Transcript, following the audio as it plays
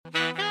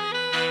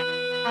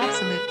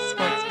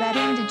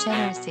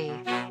degeneracy.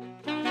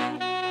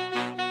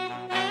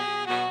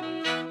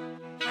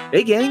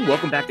 Hey gang,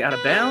 welcome back to Out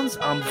of Bounds.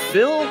 I'm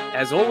Phil.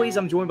 As always,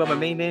 I'm joined by my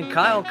main man,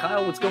 Kyle.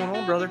 Kyle, what's going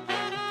on, brother?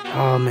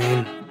 Oh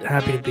man,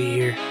 happy to be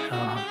here.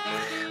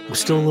 I'm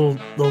still a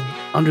little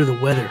under the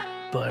weather,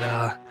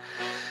 but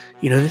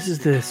this is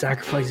the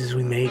sacrifices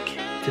we make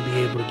to be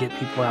able to get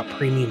people out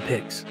premium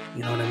picks.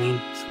 You know what I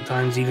mean?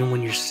 Sometimes even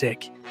when you're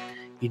sick,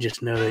 you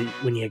just know that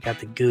when you got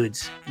the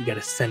goods, you got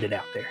to send it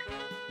out there.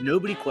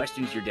 Nobody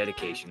questions your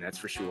dedication, that's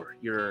for sure.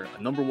 You're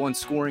a number one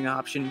scoring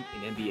option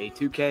in NBA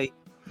 2K,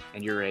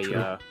 and you're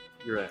a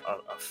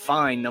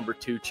fine number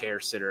two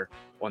chair sitter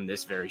on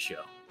this very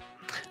show.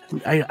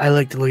 I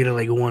like to look at it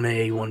like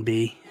 1A,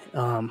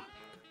 1B,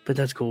 but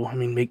that's cool. I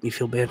mean, make me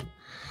feel bad.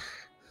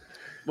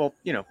 Well,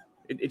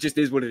 it just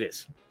is what it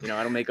is. I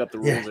don't make up the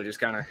rules. Yeah. I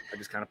just kind of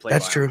play.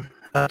 That's true.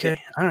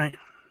 Okay, all right.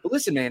 But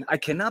listen, man, I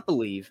cannot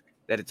believe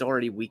that it's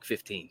already week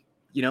 15.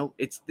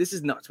 This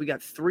is nuts. We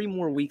got 3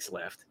 more weeks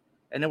left,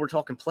 and then we're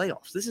talking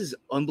playoffs. This is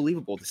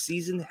unbelievable. The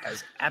season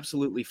has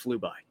absolutely flew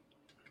by.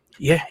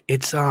 Yeah,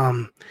 it's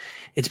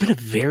been a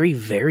very,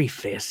 very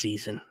fast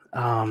season.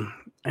 And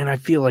I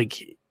feel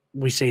like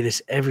we say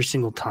this every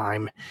single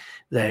time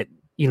that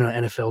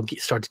NFL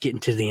starts getting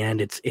to the end.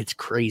 It's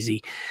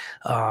crazy,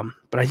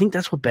 but I think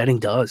that's what betting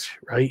does,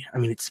 right? I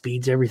mean, it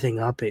speeds everything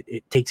up.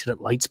 It takes it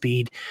at light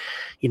speed.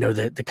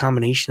 The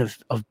combination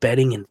of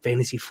betting and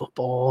fantasy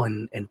football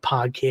and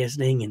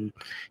podcasting and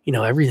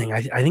everything.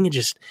 I think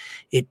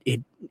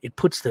it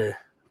puts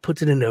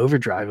it into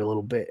overdrive a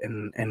little bit,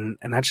 and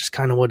that's just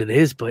kind of what it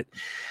is. But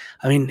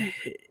I mean,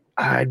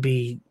 I'd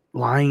be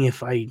lying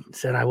if I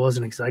said I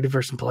wasn't excited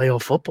for some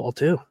playoff football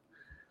too.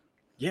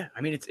 Yeah,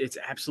 I mean, it's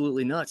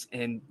absolutely nuts.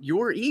 And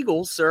your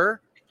Eagles, sir,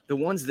 the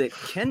ones that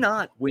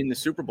cannot win the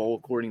Super Bowl,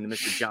 according to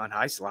Mr. John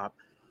Hyslop,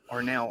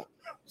 are now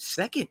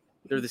second.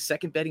 They're the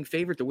second betting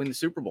favorite to win the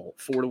Super Bowl,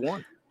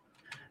 4-1.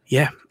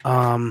 Yeah,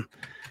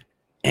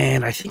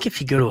 and I think if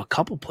you go to a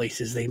couple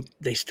places,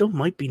 they still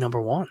might be number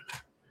one.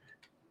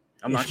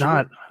 I'm not if sure.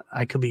 Not,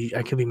 I could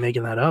be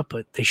making that up,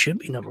 but they should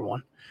be number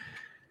one.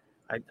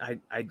 I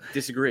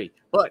disagree,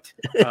 but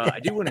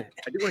I do want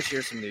to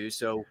share some news.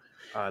 So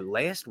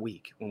last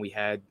week when we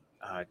had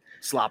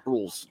Slop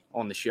Rules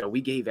on the show,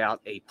 we gave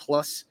out a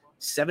plus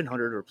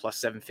 700 or plus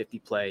 750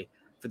 play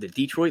for the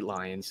Detroit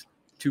Lions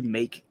to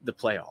make the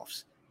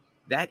playoffs.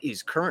 That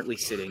is currently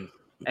sitting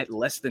at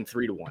less than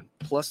 3-1,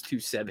 plus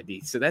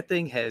 270. So that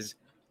thing has,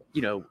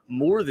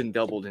 more than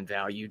doubled in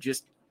value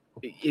just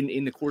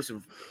in the course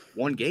of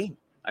one game.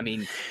 I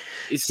mean,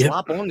 is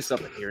Slop on to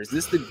something here? Is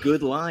this the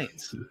good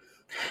Lions?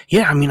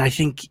 Yeah, I mean, I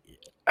think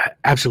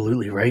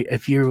absolutely, right?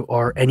 If you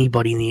are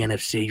anybody in the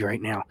NFC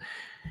right now,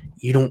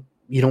 you don't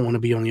want to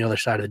be on the other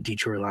side of the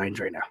Detroit Lions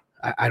right now.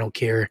 I don't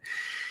care,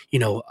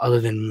 other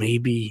than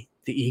maybe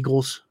the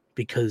Eagles,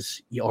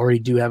 because you already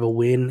do have a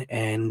win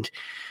and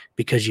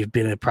because you've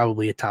been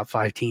probably a top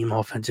 5 team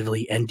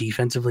offensively and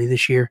defensively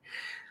this year.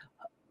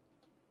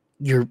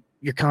 Your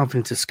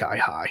confidence is sky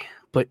high.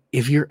 But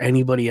if you're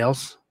anybody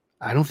else,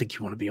 I don't think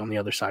you want to be on the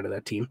other side of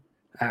that team.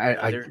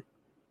 Why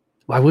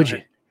would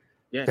you?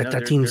 Yeah,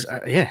 that team's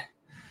they're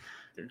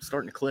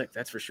starting to click.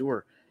 That's for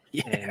sure.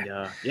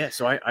 Yeah. And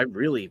so I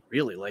really,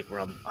 really like where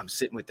I'm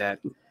sitting with that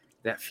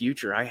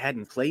future. I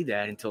hadn't played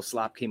that until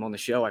Slop came on the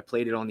show. I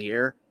played it on the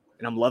air,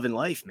 and I'm loving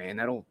life, man.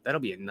 That'll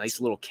be a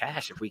nice little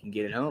cash if we can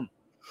get it home.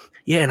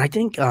 Yeah, and I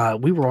think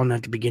we were on that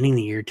at the beginning of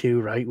the year too,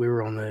 right? We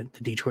were on the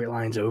Detroit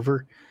Lions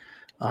over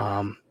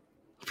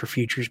for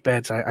futures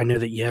bets. I know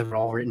that you have it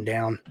all written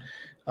down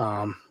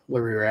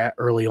where we were at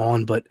early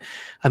on, but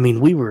I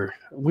mean, we were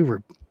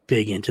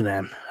big into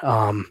them.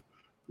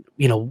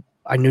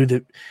 I knew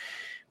that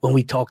when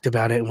we talked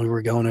about it and we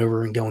were going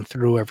over and going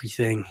through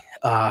everything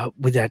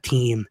with that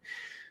team,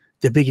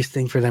 the biggest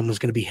thing for them was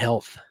going to be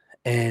health.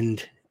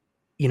 And,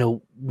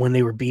 when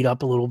they were beat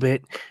up a little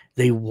bit,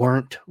 they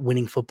weren't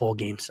winning football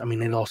games. I mean,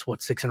 they lost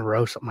 6 in a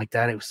row, something like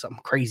that. It was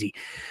something crazy.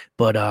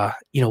 But,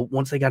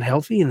 once they got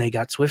healthy and they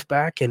got Swift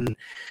back and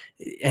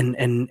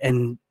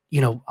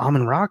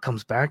Amon-Ra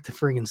comes back, the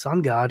friggin'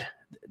 sun god,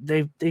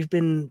 they've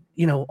been,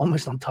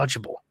 almost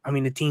untouchable. I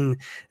mean, the team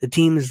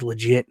is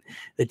legit.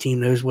 The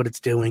team knows what it's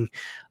doing.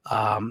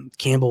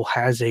 Campbell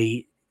has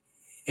a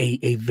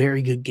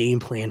very good game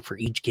plan for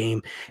each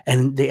game,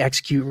 and they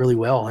execute really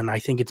well. And I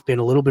think it's been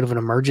a little bit of an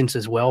emergence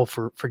as well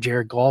for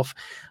Jared Goff.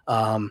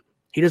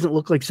 He doesn't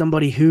look like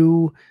somebody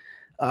who,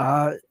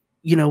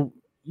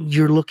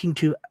 you're looking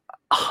to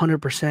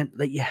 100%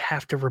 that you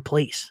have to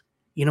replace.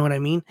 You know what I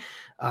mean?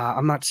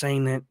 I'm not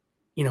saying that,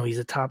 he's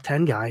a top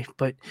 10 guy,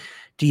 but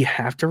do you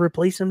have to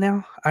replace him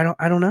now? I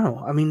don't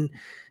know. I mean,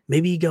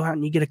 maybe you go out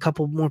and you get a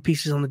couple more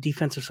pieces on the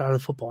defensive side of the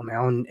football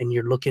now, and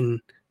you're looking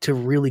to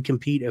really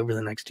compete over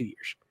the next 2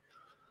 years.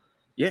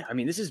 Yeah, I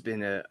mean, this has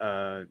been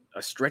a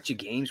stretch of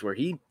games where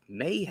he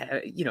may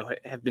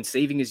have been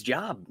saving his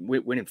job,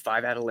 winning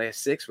 5 out of the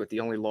last 6 with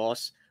the only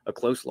loss, a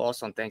close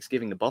loss on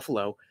Thanksgiving to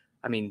Buffalo.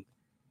 I mean,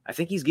 I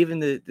think he's given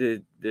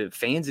the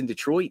fans in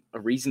Detroit a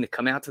reason to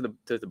come out to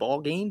the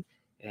ball game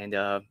and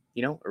a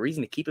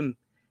reason to keep him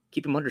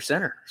keep him under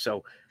center.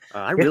 So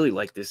I really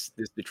like this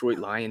Detroit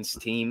Lions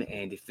team,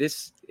 and if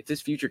this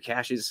future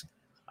cashes,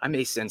 I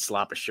may send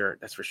Slop a shirt.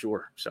 That's for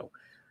sure. So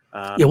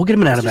we'll get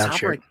him an out of bounds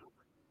shirt.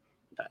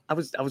 I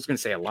was going to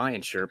say a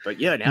Lion shirt, but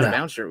yeah, an out of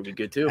bounds shirt would be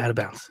good too. Out of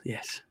bounds,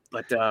 yes.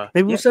 But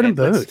maybe we'll send them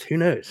both. Who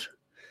knows?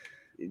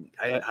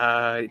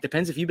 It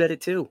depends if you bet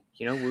it too.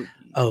 You know.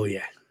 Oh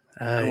yeah.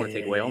 I don't want to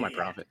take away all my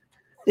profit.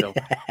 So,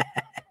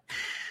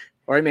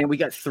 all right, man. We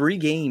got 3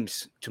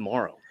 games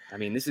tomorrow. I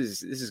mean, this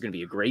is going to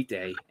be a great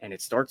day, and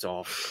it starts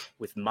off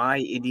with my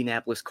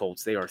Indianapolis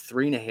Colts. They are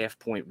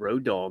 3.5-point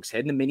road dogs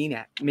heading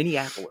to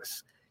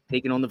Minneapolis,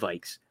 taking on the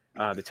Vikes.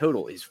 The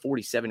total is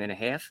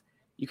 47.5.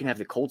 You can have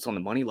the Colts on the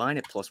money line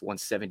at plus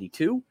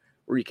 172,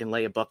 or you can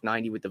lay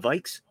 $1.90 with the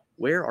Vikes.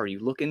 Where are you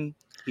looking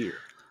here?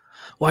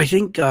 Well, I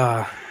think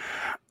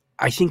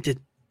that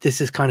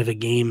this is kind of a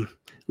game.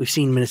 We've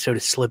seen Minnesota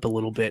slip a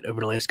little bit over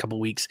the last couple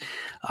of weeks.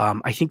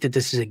 I think that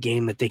this is a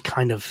game that they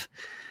kind of,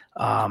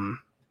 I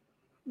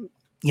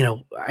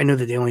know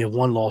that they only have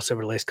 1 loss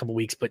over the last couple of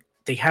weeks, but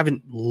they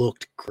haven't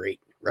looked great,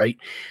 right?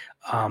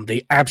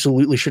 They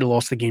absolutely should have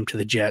lost the game to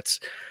the Jets.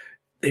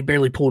 They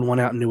barely pulled one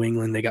out in New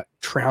England. They got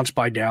trounced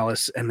by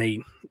Dallas, and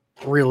they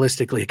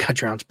realistically got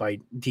trounced by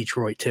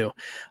Detroit too.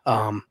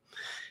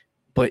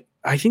 But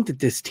I think that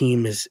this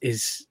team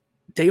is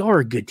they are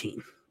a good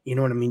team. You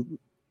know what I mean?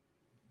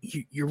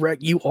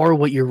 You are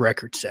what your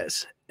record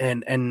says,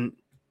 and I'm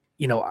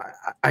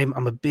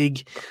a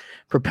big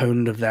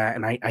proponent of that,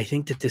 and I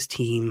think that this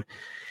team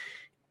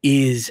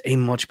is a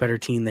much better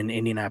team than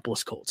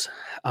Indianapolis Colts.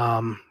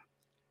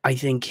 I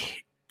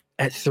think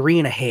at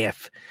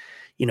 3.5,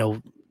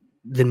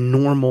 the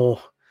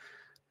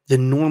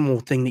normal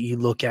thing that you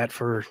look at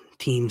for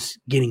teams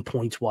getting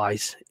points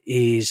wise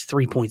is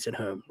 3 points at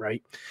home,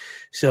 right?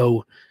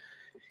 So,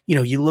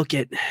 you look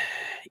at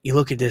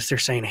this, they're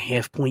saying a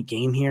 0.5-point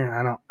game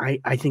here.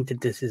 I think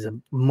that this is a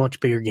much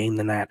bigger game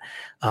than that.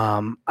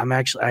 I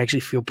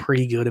actually feel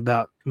pretty good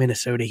about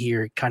Minnesota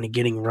here kind of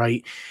getting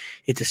right.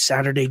 It's a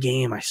Saturday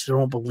game. I still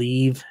don't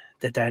believe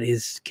that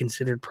is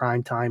considered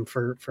prime time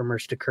for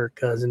Mr. Kirk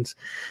Cousins.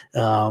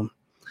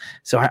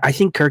 So I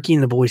think Kirky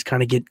and the boys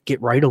kind of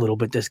get right a little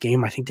bit this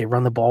game. I think they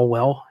run the ball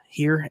well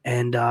here,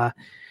 and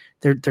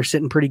they're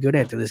sitting pretty good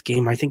after this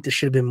game. I think this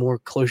should have been more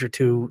closer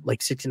to like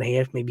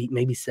 6.5,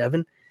 maybe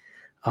 7.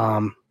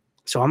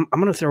 So I'm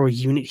going to throw a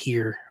unit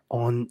here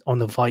on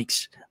the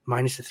Vikes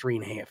minus the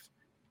 3.5.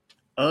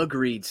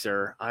 Agreed,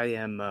 sir.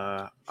 I'm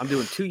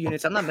doing 2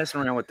 units. I'm not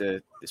messing around with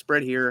the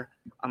spread here.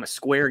 I'm a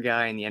square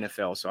guy in the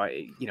NFL, so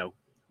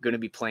going to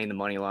be playing the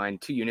money line.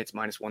 2 units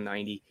minus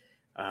 190.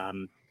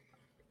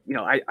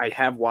 I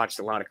have watched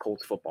a lot of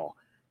Colts football.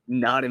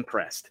 Not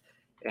impressed.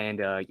 And,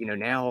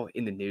 now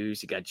in the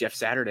news, you got Jeff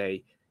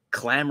Saturday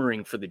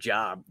clamoring for the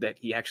job that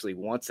he actually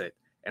wants it.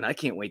 And I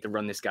can't wait to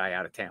run this guy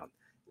out of town.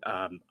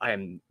 I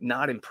am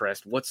not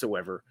impressed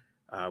whatsoever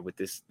with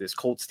this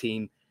Colts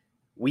team.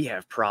 We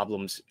have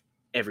problems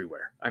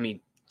everywhere. I mean,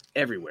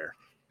 everywhere.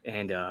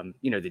 And,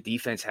 the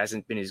defense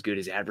hasn't been as good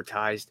as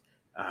advertised.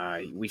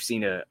 We've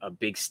seen a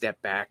big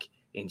step back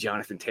in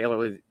Jonathan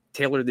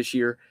Taylor this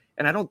year.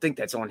 And I don't think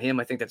that's on him.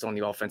 I think that's on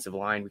the offensive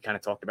line. We kind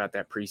of talked about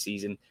that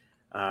preseason.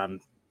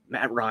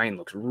 Matt Ryan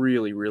looks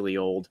really, really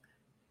old.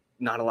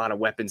 Not a lot of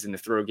weapons in the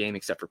throw game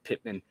except for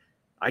Pittman.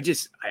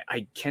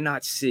 I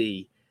cannot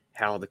see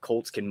how the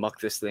Colts can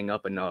muck this thing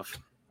up enough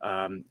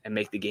and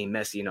make the game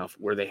messy enough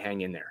where they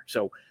hang in there.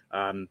 So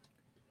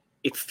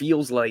it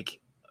feels like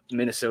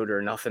Minnesota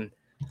or nothing.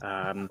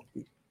 I'm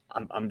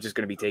just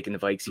going to be taking the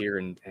Vikes here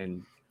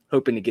and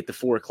hoping to get the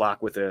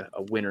 4:00 with a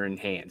winner in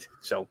hand.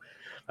 So,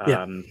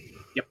 Yep.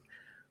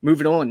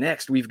 Moving on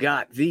next, we've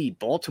got the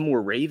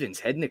Baltimore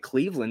Ravens heading to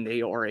Cleveland.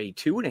 They are a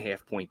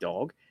 2.5-point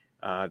dog.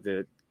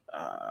 The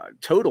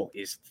total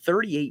is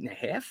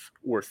 38.5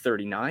 or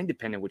 39,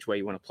 depending on which way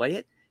you want to play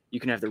it. You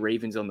can have the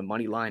Ravens on the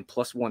money line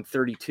plus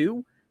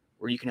 132,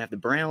 or you can have the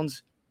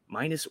Browns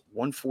minus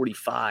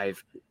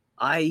 145.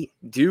 I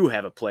do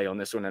have a play on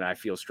this one that I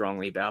feel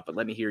strongly about, but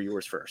let me hear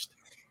yours first.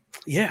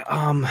 Yeah.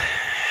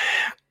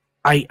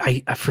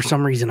 I for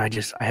some reason, I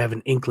have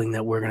an inkling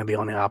that we're going to be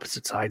on the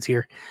opposite sides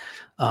here.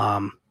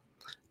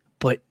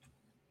 But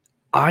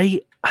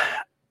I'm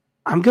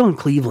going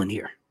Cleveland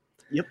here.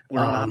 Yep, we're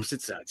on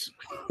opposite sides.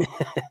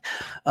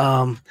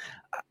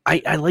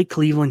 I like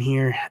Cleveland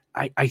here.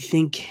 I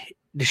think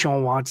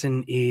Deshaun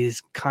Watson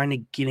is kind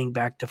of getting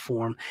back to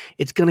form.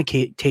 It's going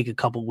to take a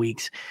couple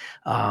weeks,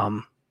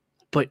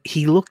 but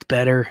he looked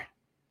better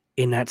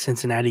in that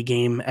Cincinnati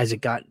game as it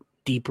got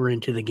deeper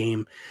into the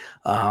game.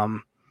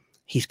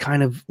 He's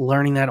kind of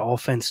learning that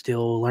offense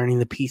still, learning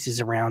the pieces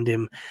around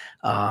him.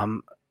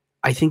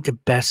 I think the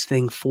best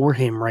thing for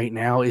him right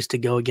now is to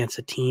go against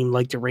a team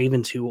like the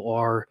Ravens, who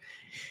are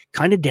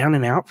kind of down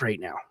and out right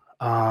now.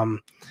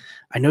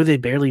 I know they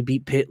barely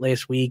beat Pitt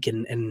last week,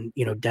 and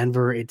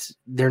Denver.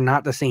 They're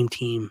not the same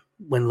team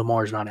when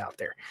Lamar's not out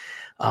there.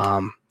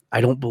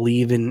 I don't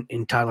believe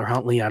in Tyler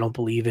Huntley. I don't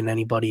believe in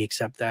anybody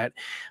except that.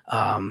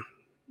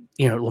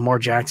 Lamar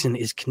Jackson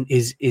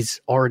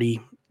is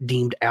already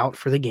deemed out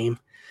for the game.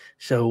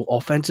 So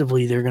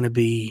offensively, they're going to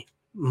be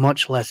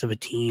much less of a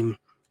team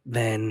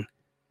than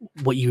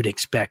what you'd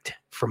expect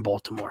from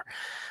Baltimore.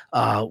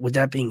 With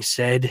that being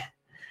said,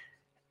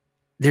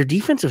 their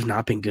defense has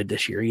not been good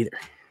this year either.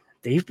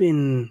 They've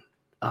been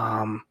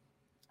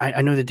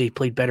I know that they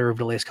played better over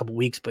the last couple of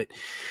weeks, but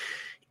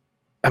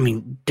I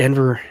mean,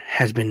 Denver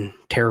has been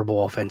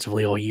terrible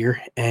offensively all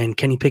year, and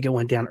Kenny Pickett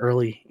went down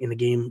early in the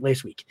game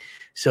last week.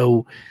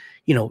 So,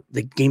 you know,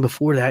 the game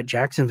before that,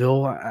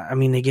 Jacksonville, I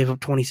mean, they gave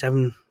up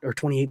 27 or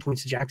 28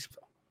 points to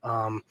Jacksonville.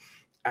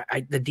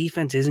 The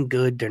defense isn't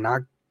good. They're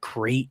not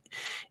great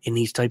in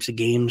these types of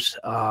games,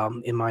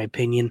 in my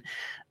opinion.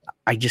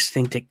 I just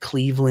think that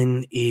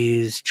Cleveland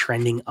is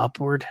trending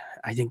upward.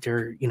 I think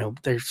they're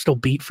still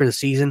beat for the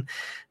season,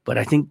 but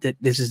I think that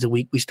this is the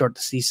week we start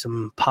to see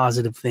some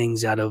positive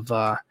things out of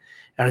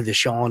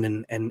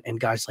Deshaun and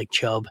guys like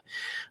Chubb.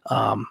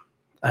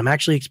 I'm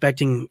actually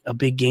expecting a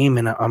big game,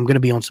 and I'm going to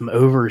be on some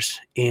overs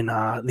in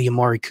the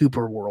Amari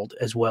Cooper world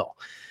as well.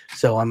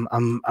 So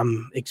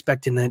I'm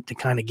expecting that to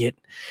kind of get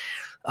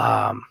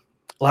a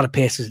lot of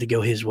passes to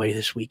go his way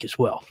this week as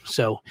well.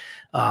 So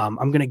I'm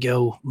going to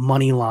go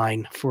money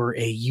line for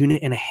a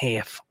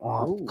 1.5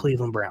 on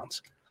Cleveland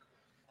Browns.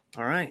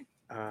 All right.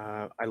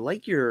 I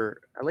like your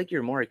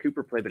Amari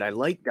Cooper play, but I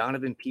like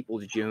Donovan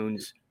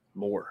Peoples-Jones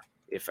more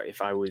if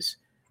I was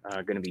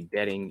going to be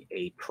betting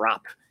a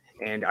prop.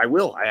 And I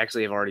will. I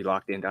actually have already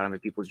locked in Donovan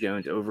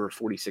Peoples-Jones over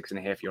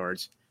 46.5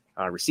 yards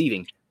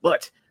receiving.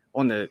 But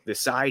on the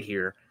side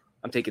here,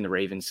 I'm taking the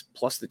Ravens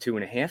plus the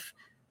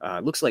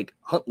 2.5. Looks like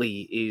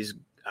Huntley is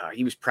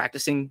he was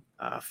practicing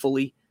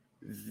fully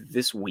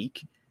this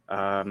week.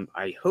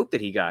 I hope that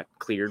he got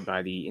cleared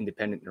by the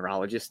independent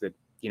neurologist that,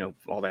 you know,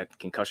 all that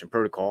concussion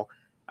protocol.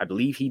 I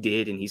believe he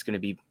did, and he's going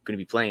to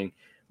be playing.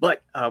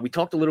 But we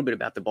talked a little bit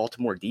about the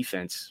Baltimore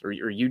defense, or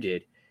you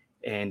did.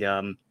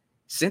 And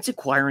since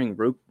acquiring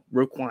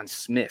Roquan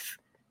Smith,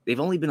 they've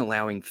only been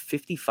allowing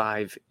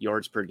 55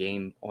 yards per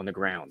game on the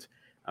ground.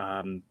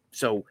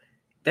 So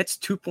that's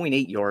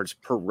 2.8 yards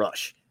per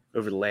rush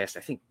over the last,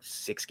 I think,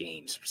 6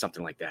 games or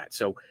something like that.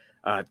 So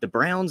the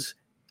Browns,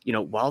 you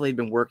know, while they've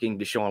been working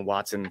Deshaun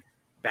Watson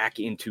back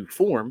into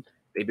form,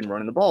 they've been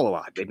running the ball a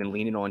lot. They've been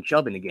leaning on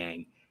Chubb in the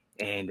gang.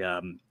 And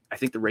I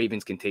think the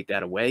Ravens can take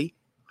that away.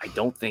 I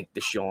don't think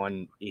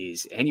Deshaun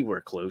is anywhere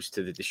close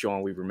to the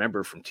Deshaun we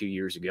remember from 2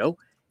 years ago.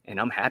 And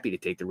I'm happy to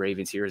take the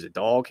Ravens here as a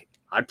dog.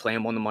 I'd play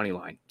them on the money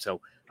line. So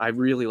I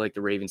really like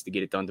the Ravens to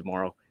get it done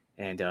tomorrow.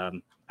 And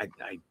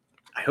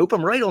I hope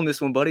I'm right on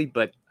this one, buddy,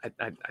 but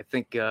I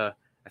think I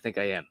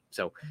am.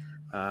 So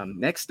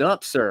next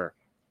up, sir,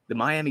 the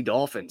Miami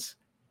Dolphins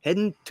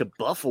heading to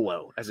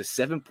Buffalo as a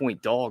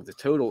 7-point dog. The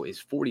total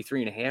is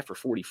 43.5 or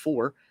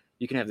 44.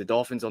 You can have the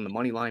Dolphins on the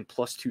money line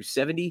plus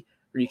 270,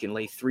 or you can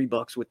lay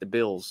 $3 with the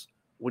Bills.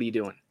 What are you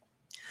doing?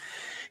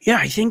 Yeah,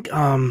 I think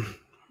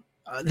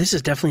this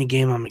is definitely a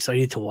game I'm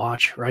excited to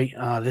watch, right?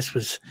 This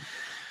was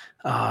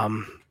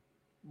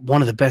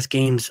one of the best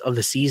games of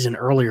the season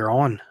earlier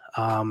on.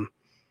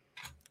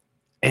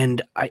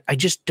 And I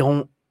just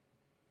don't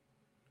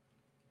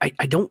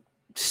I don't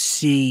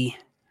see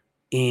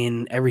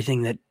in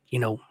everything that, you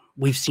know,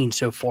 we've seen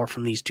so far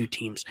from these two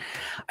teams.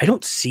 I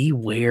don't see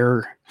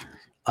where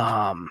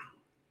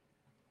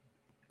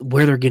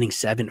they're getting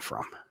 7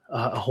 from,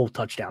 a whole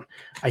touchdown.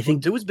 I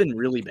think Tua's been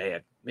really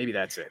bad. Maybe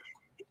that's it.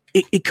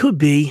 It could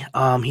be.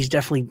 He's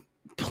definitely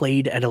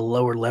played at a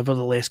lower level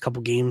the last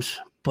couple games,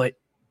 but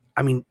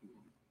I mean,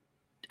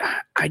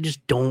 I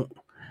just don't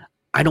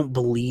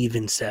believe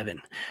in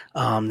 7.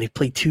 They've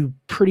played 2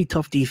 pretty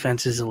tough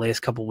defenses the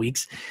last couple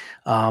weeks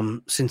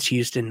since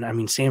Houston. I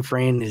mean, San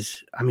Fran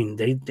is, I mean,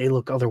 they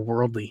look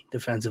otherworldly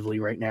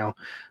defensively right now.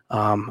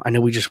 I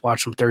know we just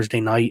watched them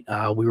Thursday night.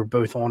 We were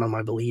both on them,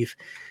 I believe.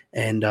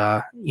 And,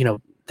 you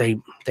know,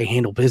 they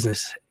handle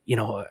business, you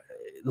know,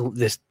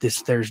 this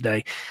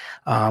Thursday.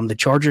 The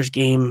Chargers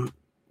game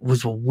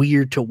was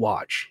weird to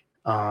watch.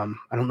 I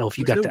don't know if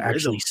you got to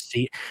actually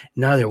see it.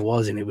 No, there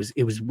wasn't.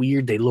 It was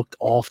weird. They looked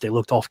off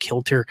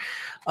kilter.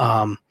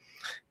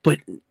 But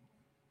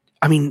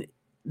I mean,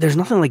 there's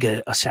nothing like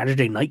a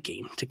Saturday night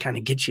game to kind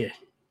of get you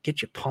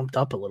pumped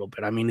up a little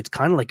bit. I mean, it's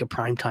kind of like a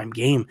primetime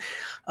game.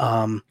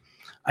 I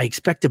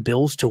expect the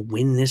Bills to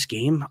win this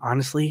game,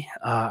 honestly.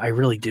 I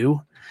really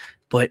do.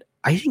 But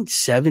I think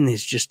 7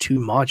 is just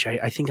too much.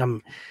 I think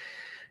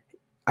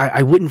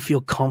I wouldn't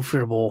feel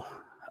comfortable.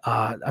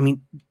 I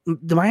mean,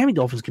 the Miami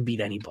Dolphins could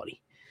beat anybody.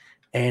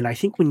 And I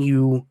think when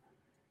you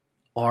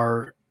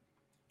are,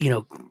 you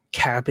know,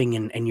 capping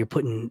and you're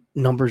putting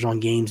numbers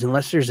on games,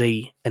 unless there's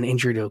an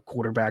injury to a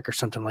quarterback or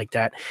something like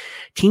that,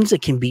 teams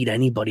that can beat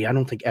anybody, I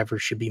don't think ever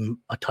should be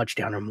a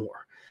touchdown or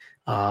more.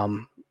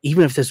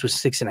 Even if this was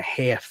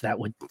 6.5, that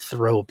would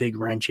throw a big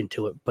wrench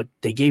into it. But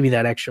they gave you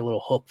that extra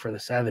little hook for the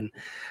 7.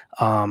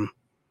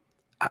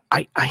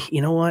 I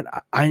you know what?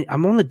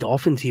 I'm on the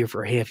Dolphins here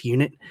for a half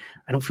unit.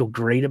 I don't feel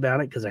great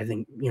about it because I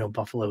think, you know,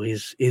 Buffalo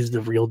is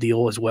the real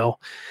deal as well.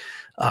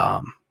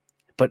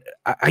 But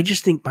I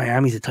just think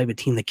Miami's the type of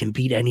team that can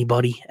beat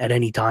anybody at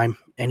any time,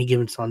 any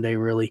given Sunday,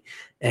 really.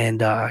 And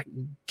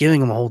giving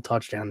them a whole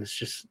touchdown is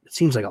just, it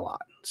seems like a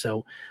lot.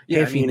 So yeah,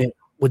 half unit,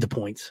 with the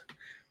points.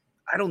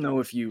 I don't know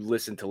if you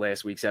listened to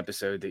last week's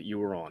episode that you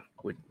were on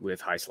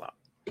with High Slop,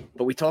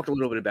 but we talked a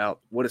little bit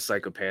about what a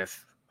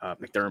psychopath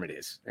McDermott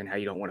is and how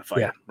you don't want to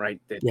fight him, right?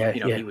 That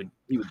he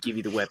would give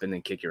you the weapon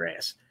and kick your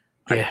ass.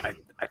 I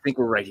think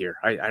we're right here.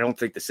 I don't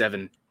think the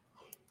 7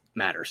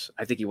 matters.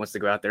 I think he wants to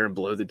go out there and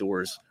blow the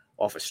doors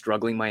off a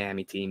struggling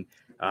Miami team.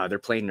 They're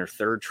playing their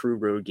 3rd true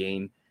road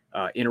game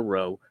in a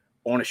row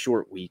on a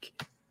short week.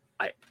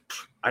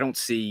 I don't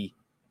see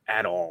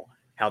at all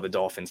how the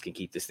Dolphins can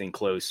keep this thing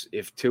close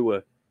if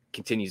Tua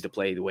continues to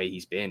play the way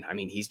he's been. I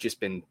mean, he's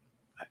been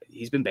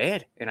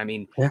bad. And I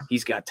mean,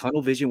 he's got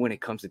tunnel vision when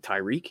it comes to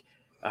Tyreek.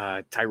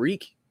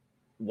 Tyreek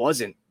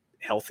wasn't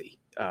healthy,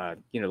 the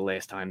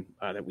last time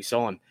that we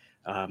saw him.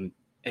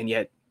 And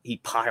yet he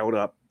piled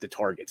up the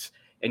targets.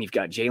 And you've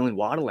got Jalen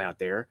Waddle out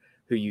there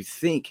who you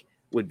think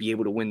would be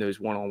able to win those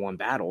one-on-one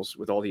battles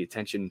with all the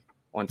attention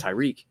on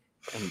Tyreek.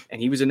 And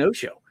he was a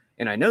no-show.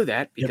 And I know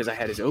that because I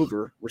had his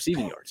over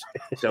receiving yards.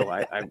 So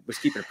I was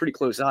keeping a pretty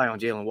close eye on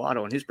Jalen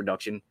Waddle and his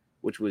production,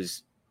 which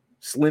was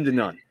slim to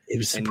none. It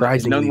was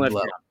surprisingly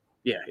low.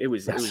 Yeah, it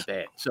was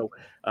bad. So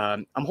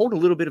I'm holding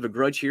a little bit of a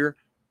grudge here.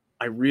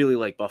 I really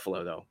like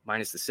Buffalo, though,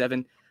 minus the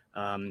 7.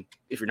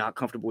 If you're not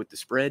comfortable with the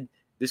spread,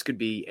 this could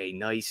be a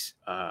nice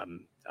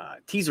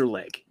teaser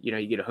leg.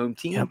 You get a home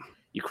team.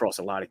 You cross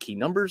a lot of key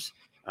numbers.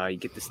 You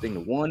get this thing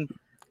to 1.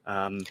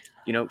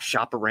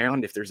 Shop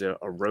around. If there's a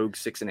rogue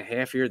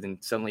 6.5 here, then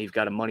suddenly you've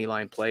got a money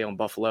line play on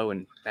Buffalo,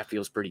 and that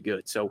feels pretty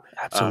good. So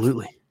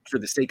absolutely, for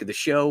the sake of the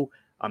show,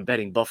 I'm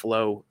betting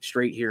Buffalo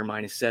straight here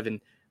minus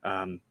 7.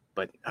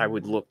 But I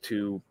would look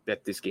to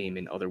bet this game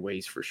in other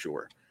ways for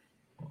sure.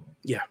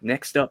 Yeah.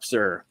 Next up,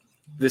 sir,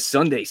 the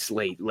Sunday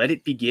slate. Let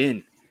it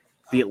begin.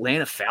 The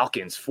Atlanta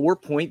Falcons,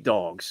 4-point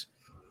dogs,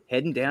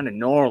 heading down to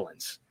New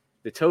Orleans.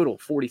 The total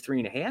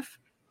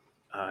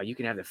 43.5. You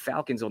can have the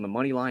Falcons on the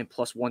money line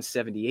plus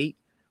 178,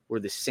 or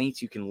the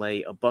Saints you can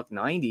lay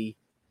 $1.90.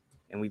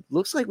 And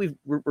looks like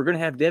we're going to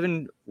have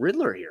Devin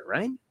Riddler here,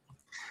 right?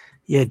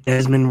 Yeah,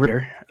 Desmond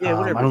Ritter. Yeah,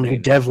 I don't know who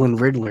Devlin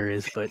Riddler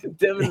is, but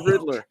Devin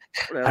Riddler.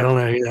 I don't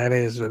know who that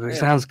is, but it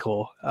sounds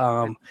cool.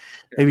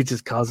 Maybe it's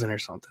his cousin or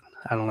something.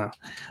 I don't know.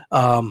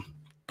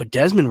 But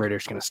Desmond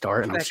Ritter's going to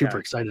start, and I'm super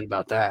excited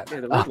about that.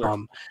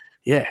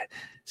 Yeah,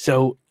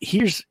 So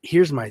here's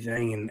my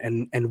thing,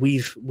 and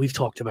we've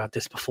talked about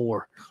this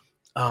before.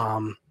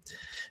 Anytime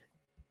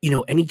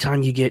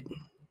you get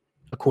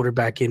a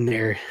quarterback in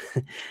there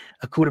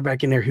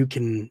who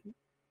can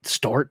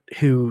start,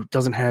 who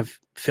doesn't have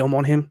film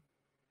on him,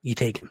 you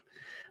take him.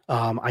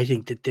 I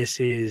think that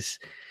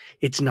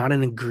it's not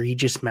an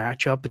egregious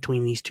matchup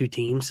between these two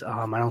teams.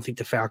 I don't think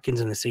the Falcons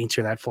and the Saints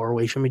are that far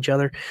away from each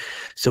other.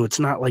 So it's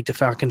not like the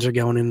Falcons are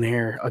going in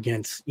there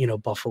against,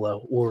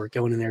 Buffalo, or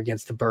going in there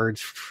against the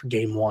Birds for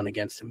game 1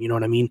 against them. You know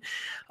what I mean?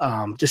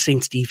 The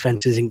Saints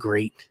defense isn't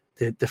great.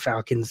 The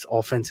Falcons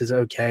offense is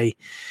okay.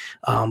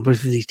 Both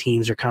of these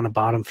teams are kind of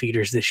bottom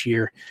feeders this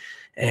year.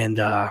 And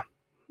I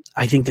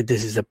think that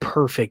this is a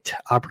perfect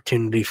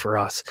opportunity for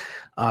us.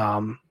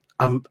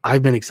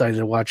 I've been excited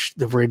to watch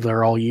the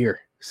Riddler all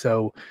year.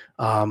 So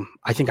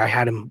I think I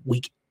had him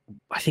week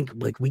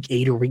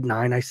 8 or week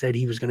 9, I said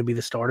he was going to be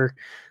the starter.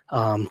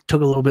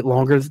 Took a little bit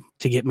longer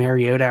to get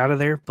Mariota out of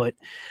there, but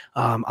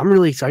I'm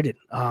really excited.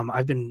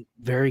 I've been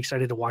very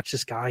excited to watch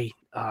this guy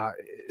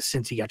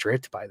since he got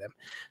drafted by them.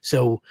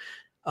 So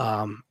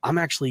I'm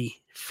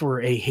actually,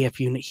 for a half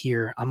unit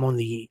here, I'm on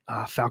the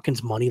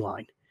Falcons money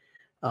line.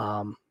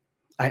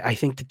 I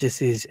think that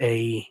this is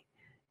a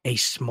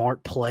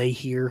smart play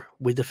here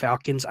with the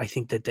Falcons. I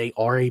think that they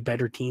are a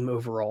better team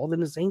overall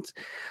than the Saints.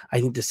 I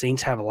think the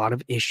Saints have a lot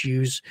of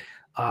issues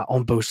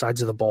on both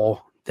sides of the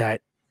ball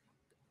that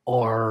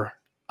are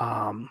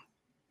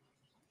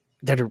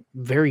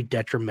very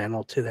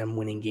detrimental to them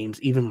winning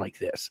games, even like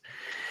this.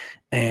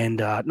 And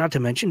not to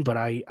mention, but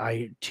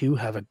I too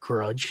have a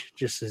grudge,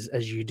 just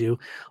as you do,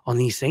 on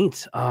these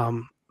Saints.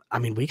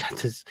 We got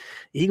this.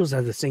 Eagles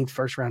have the Saints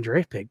first round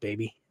draft pick,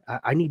 baby.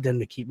 I need them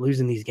to keep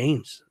losing these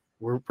games.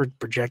 We're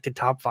projected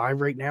top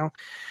 5 right now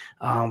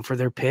for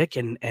their pick,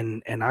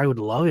 and I would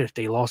love it if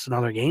they lost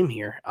another game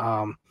here.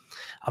 I'm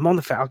on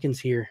the Falcons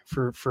here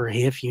for a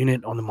half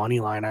unit on the money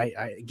line.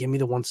 I give me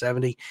the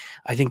 170.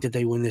 I think that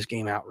they win this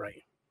game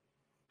outright.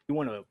 You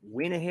want to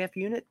win a half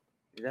unit?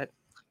 Is that?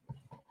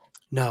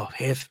 No,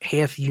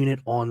 half unit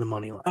on the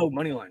money line. Oh,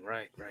 money line,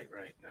 right.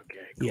 Okay,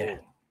 cool. Yeah,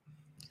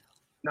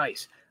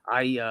 nice.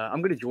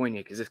 I'm going to join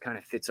you because this kind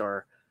of fits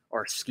our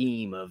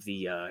scheme of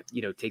the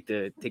take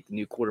the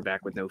new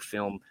quarterback with no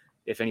film.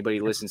 If anybody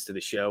listens to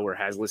the show or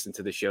has listened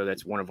to the show,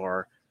 that's one of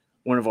our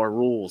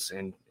rules,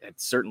 and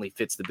it certainly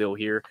fits the bill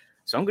here.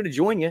 So I'm going to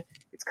join you.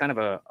 It's kind of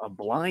a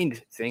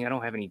blind thing. I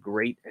don't have any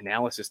great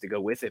analysis to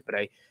go with it, but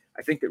I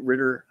think that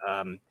Ritter,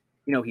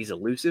 he's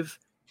elusive,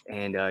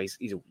 and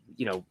he's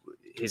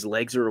his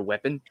legs are a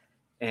weapon,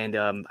 and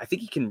I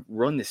think he can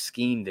run the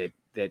scheme that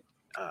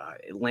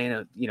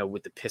Atlanta,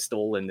 with the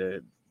pistol and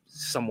the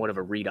somewhat of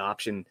a read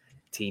option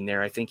team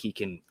there. I think he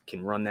can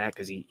run that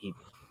because he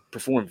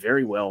performed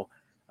very well,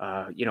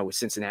 with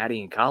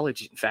Cincinnati in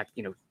college. In fact,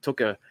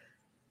 took a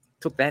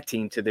took that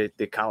team to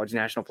the college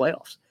national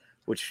playoffs,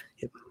 which,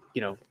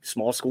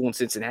 small school in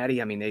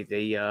Cincinnati. I mean,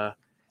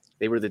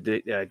 they were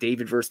the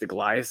David versus the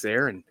Goliath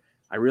there, and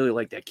I really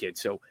like that kid.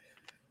 So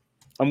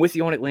I'm with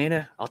you on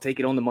Atlanta. I'll take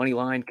it on the money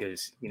line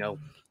because, you're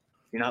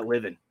not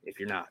living if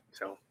you're not.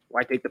 So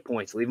why take the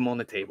points? Leave them on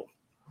the table.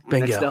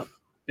 Bingo.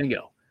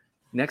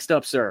 Next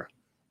up, sir,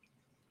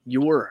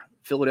 your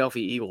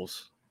Philadelphia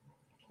Eagles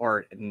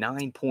are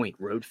 9-point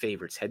road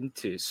favorites heading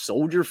to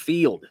Soldier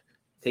Field,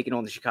 taking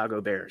on the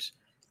Chicago Bears.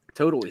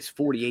 Total is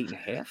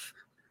 48.5.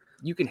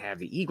 You can have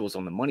the Eagles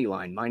on the money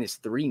line minus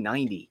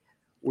 390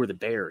 or the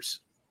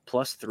Bears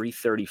plus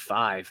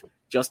 335.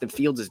 Justin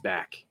Fields is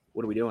back.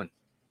 What are we doing?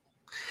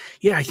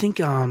 Yeah, I think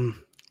I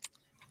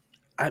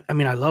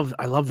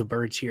love the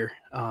Birds here.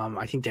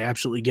 I think they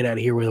absolutely get out of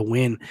here with a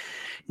win.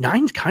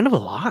 9's kind of a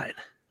lot,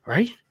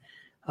 right?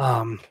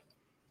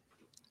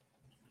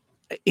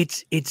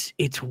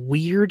 It's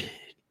weird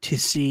to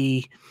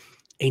see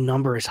a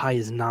number as high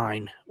as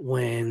 9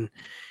 when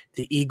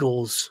the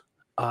Eagles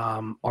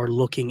are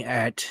looking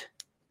at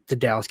the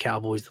Dallas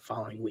Cowboys the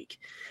following week.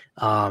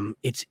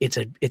 It's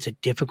a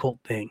difficult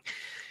thing.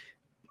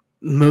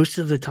 Most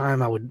of the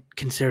time I would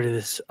consider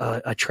this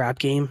a trap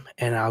game,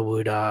 and I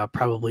would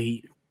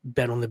probably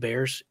bet on the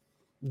Bears.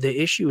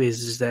 The issue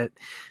is that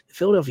the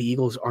Philadelphia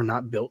Eagles are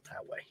not built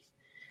that way.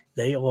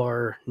 They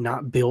are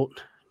not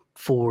built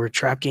for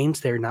trap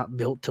games. They're not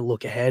built to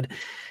look ahead.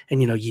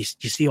 And, you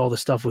see all the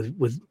stuff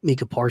with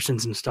Micah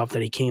Parsons and stuff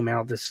that he came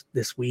out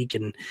this week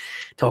and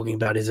talking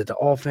about, is it the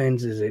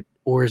offense? Is it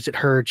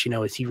Hurts?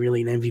 Is he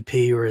really an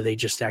MVP, or are they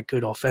just that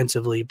good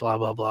offensively? Blah,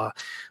 blah, blah.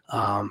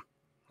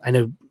 I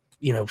know,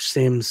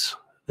 Sims,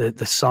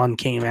 the son,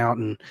 came out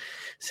and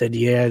said,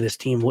 yeah, this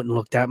team wouldn't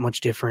look that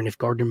much different if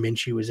Gardner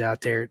Minshew was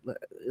out there.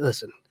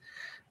 Listen,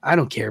 I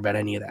don't care about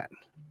any of that.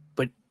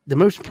 But the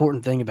most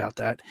important thing about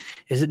that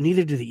is that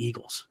neither do the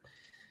Eagles.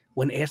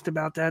 When asked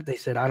about that, they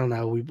said, I don't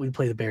know, we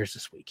play the Bears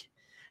this week.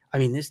 I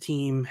mean, this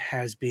team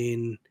has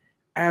been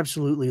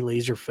absolutely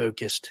laser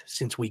focused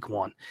since week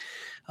 1.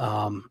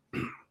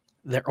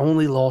 Their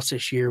only loss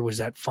this year was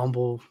that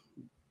fumbled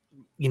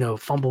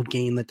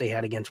game that they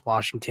had against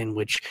Washington,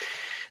 which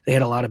they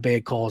had a lot of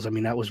bad calls. I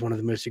mean, that was one of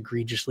the most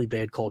egregiously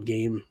bad called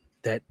game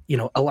that,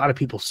 a lot of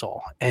people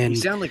saw. And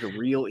you sound like a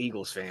real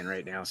Eagles fan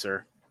right now,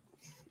 sir.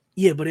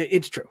 Yeah, but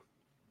it's true.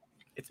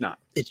 It's not.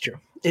 It's true.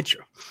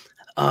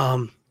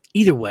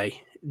 Either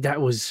way,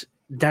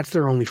 that's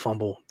their only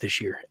fumble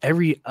this year.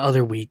 Every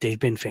other week, they've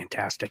been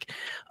fantastic.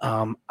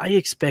 I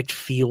expect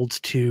Fields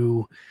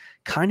to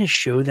kind of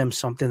show them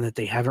something that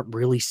they haven't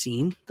really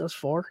seen thus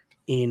far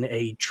in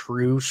a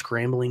true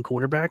scrambling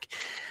quarterback.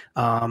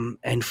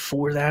 And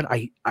for that,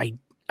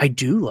 I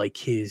do like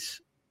his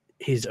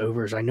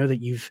overs. I know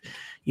that you've,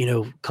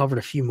 covered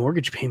a few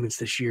mortgage payments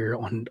this year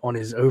on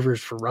his overs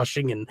for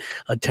rushing and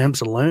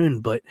attempts alone,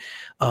 but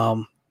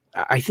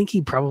I think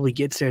he probably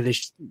gets there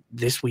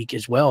this week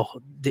as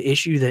well. The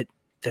issue that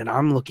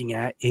I'm looking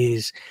at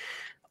is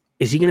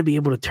he going to be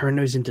able to turn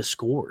those into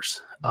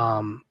scores?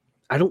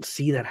 I don't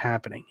see that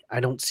happening.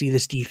 I don't see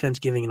this defense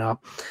giving it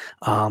up.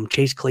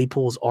 Chase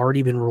Claypool's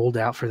already been ruled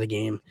out for the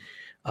game.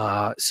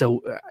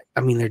 So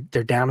I mean,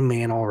 they're down a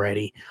man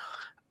already.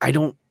 I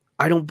don't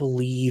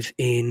believe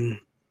in.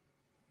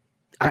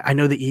 I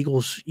know the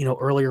Eagles,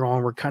 earlier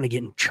on were kind of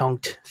getting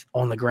chunked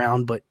on the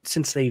ground, but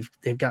since they've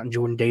gotten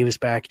Jordan Davis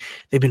back,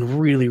 they've been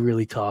really,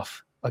 really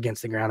tough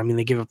against the ground. I mean,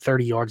 they gave up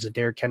 30 yards to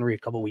Derrick Henry a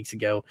couple of weeks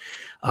ago.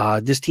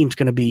 This team's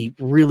going to be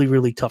really,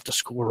 really tough to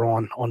score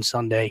on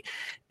Sunday.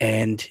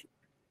 And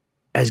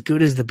as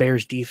good as the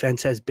Bears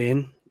defense has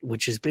been,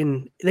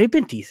 they've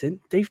been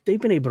decent. They've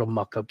been able to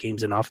muck up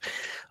games enough.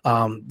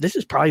 This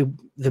is probably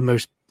the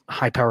most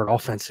high-powered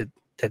offense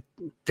that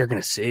they're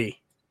going to see.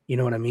 You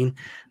know what I mean?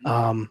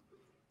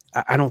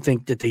 I don't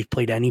think that they've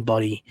played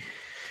anybody.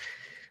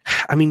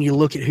 I mean, you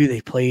look at who they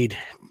played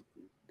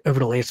over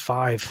the last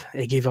 5.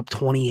 They gave up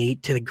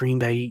 28 to the Green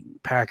Bay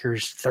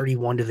Packers,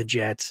 31 to the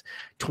Jets,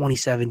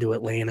 27 to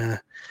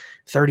Atlanta,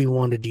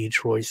 31 to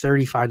Detroit,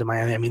 35 to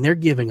Miami. I mean, they're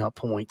giving up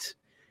points.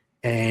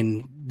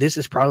 And this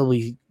is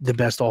probably the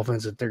best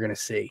offense that they're going to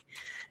see.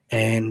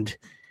 And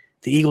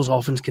the Eagles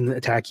offense can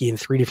attack you in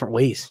 3 different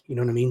ways. You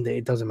know what I mean?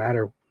 It doesn't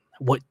matter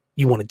what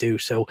you want to do.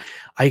 So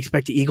I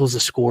expect the Eagles to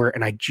score,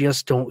 and I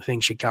just don't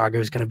think Chicago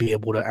is going to be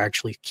able to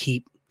actually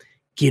keep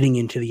getting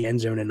into the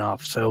end zone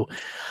enough. So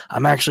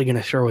I'm actually going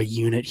to throw a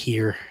unit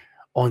here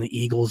on the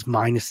Eagles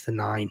minus the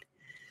 9.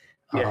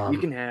 Yeah, you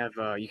can have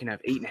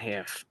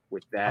 8.5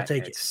 with that. I'll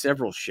take at it.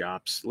 Several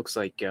shops. Looks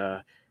like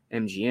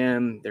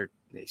MGM,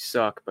 they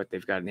suck, but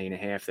they've got an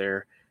 8.5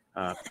 there.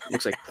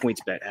 Looks like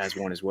PointsBet has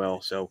one as well.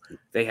 So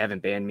they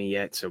haven't banned me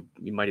yet, so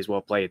you might as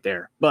well play it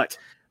there. But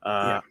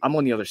I'm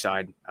on the other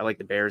side. I like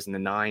the Bears in the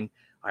 9.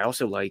 I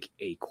also like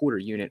a quarter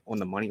unit on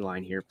the money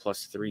line here,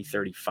 plus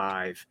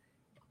 335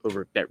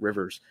 over at Bet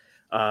Rivers.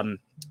 And,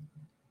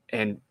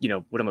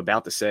 what I'm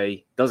about to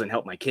say doesn't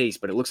help my case,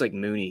 but it looks like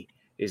Mooney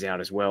is out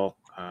as well.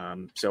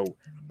 So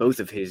both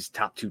of his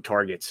top 2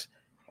 targets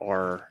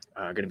are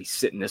going to be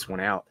sitting this one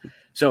out.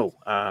 So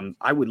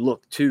I would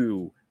look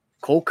to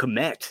Cole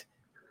Kmet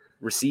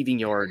Receiving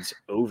yards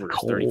overs,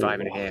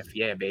 35.5.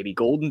 Yeah, baby.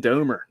 Golden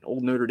Domer,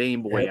 old Notre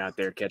Dame boy out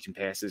there catching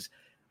passes.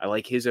 I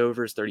like his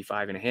overs,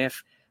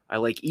 35.5. I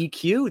like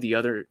EQ, the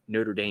other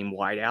Notre Dame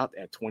wideout,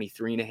 at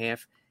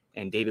 23.5.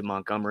 And David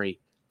Montgomery,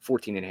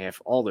 14.5.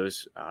 All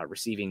those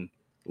receiving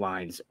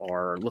lines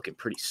are looking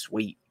pretty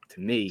sweet to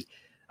me.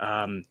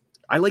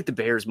 I like the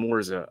Bears more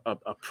as a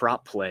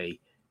prop play.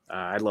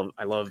 I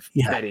love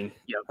betting.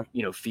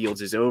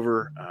 Fields is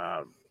over.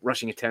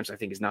 Rushing attempts, I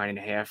think, is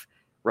 9.5.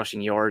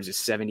 Rushing yards is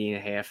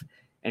 70.5.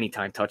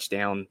 Anytime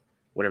touchdown,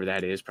 whatever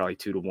that is, probably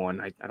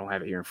 2-1. I don't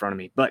have it here in front of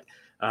me, but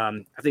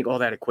I think all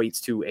that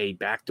equates to a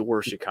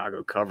backdoor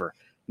Chicago cover.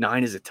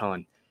 9 is a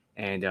ton,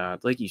 and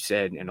like you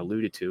said and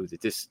alluded to,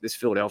 that this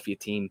Philadelphia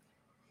team,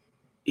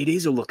 it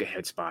is a look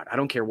ahead spot. I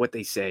don't care what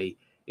they say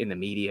in the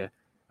media,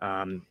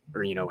 or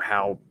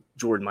how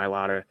Jordan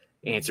Mailata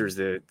answers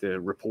the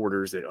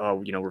reporters that,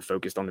 we're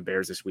focused on the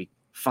Bears this week.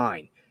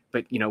 Fine.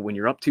 But, when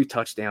you're up 2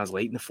 touchdowns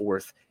late in the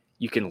fourth,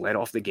 you can let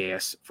off the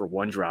gas for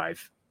one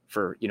drive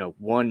for,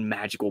 one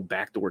magical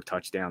backdoor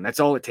touchdown. That's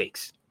all it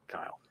takes,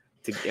 Kyle.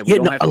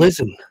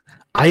 Listen,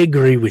 I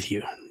agree with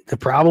you. The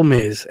problem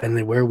is,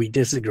 and where we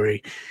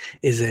disagree,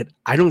 is that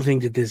I don't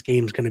think that this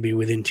game's going to be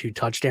within 2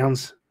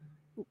 touchdowns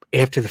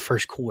after the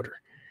first quarter.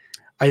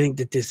 I think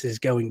that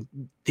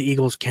the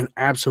Eagles can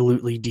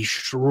absolutely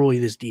destroy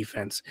this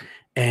defense,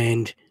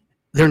 and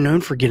they're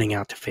known for getting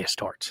out to fast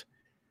starts.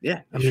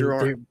 Yeah, sure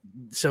are.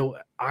 So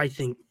I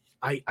think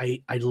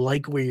I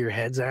like where your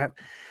head's at.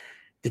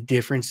 The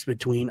difference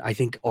between, I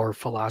think, our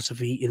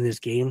philosophy in this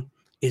game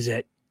is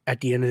that at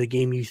the end of the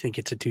game, you think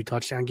it's a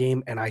 2-touchdown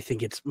game, and I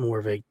think it's more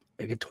of a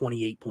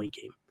 28-point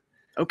game.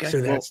 Okay.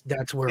 So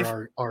that's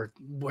where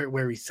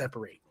where we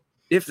separate.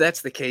 If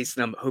that's the case,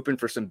 then I'm hoping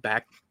for some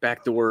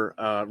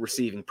backdoor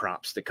receiving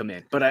props to come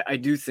in. But I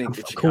do think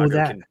that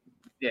Chicago can.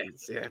 Yeah,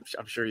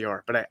 I'm sure you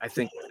are. But I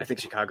think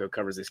Chicago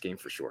covers this game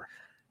for sure.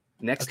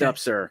 Next up,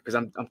 sir, because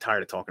I'm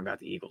tired of talking about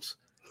the Eagles.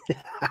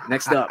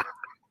 Next up,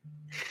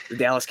 the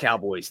Dallas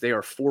Cowboys. They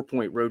are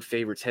 4-point road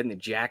favorites heading to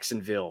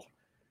Jacksonville.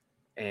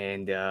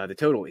 And the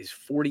total is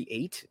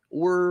 48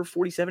 or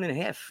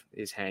 47.5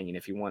 is hanging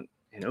if you want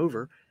an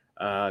over.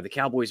 The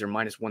Cowboys are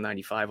minus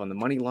 195 on the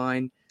money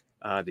line.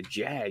 The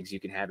Jags, you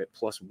can have it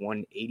plus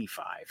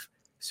 185.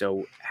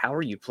 So how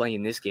are you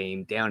playing this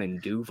game down in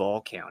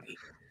Duval County?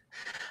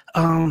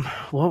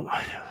 Well,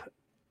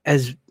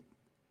 as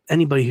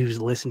anybody who's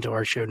listened to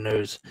our show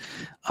knows,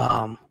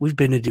 we've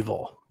been to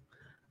Duval,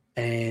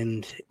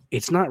 and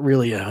it's not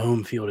really a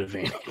home field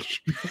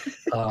advantage.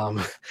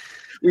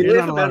 We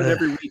laugh about it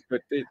every week,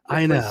 but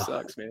I know it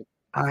sucks, man.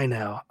 I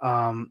know.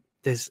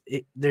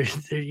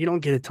 You don't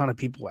get a ton of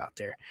people out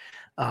there.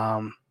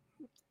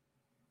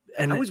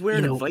 And I was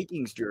wearing a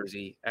Vikings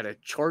jersey at a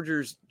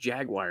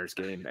Chargers-Jaguars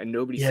game, and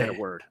nobody said a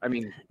word. I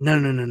mean, no.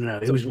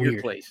 It was weird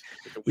weird. Place.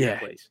 It's a weird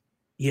place.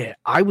 Yeah,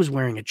 I was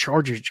wearing a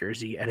Chargers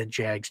jersey at a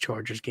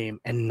Jags-Chargers game,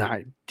 and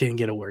didn't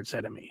get a word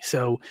said to me.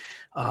 So,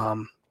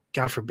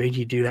 God forbid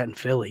you do that in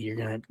Philly. You're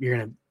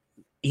gonna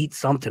eat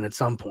something at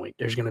some point.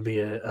 There's gonna be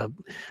a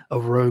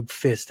rogue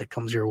fist that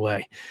comes your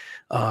way.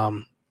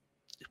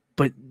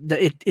 But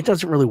it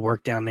doesn't really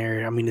work down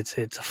there. I mean, it's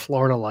a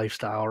Florida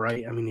lifestyle,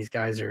 right? I mean, these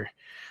guys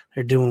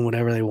they're doing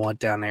whatever they want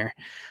down there.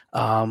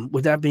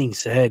 With that being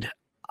said,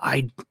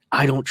 I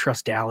don't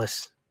trust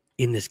Dallas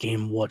in this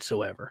game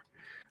whatsoever.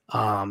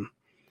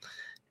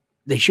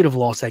 They should have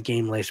lost that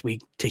game last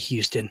week to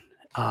Houston.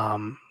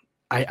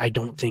 I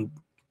don't think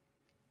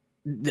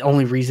the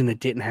only reason it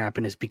didn't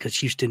happen is because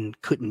Houston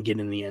couldn't get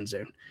in the end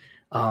zone.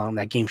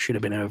 That game should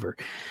have been over.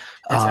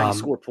 That's how you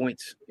score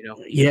points, in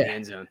the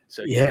end zone.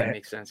 So that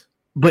makes sense.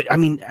 But I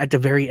mean, at the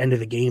very end of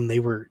the game,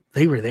 they were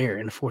there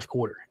in the fourth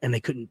quarter, and they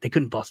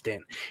couldn't bust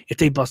in. If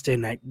they bust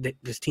in,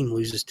 this team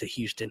loses to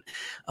Houston.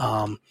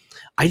 I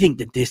think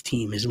that this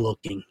team is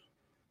looking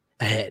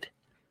ahead.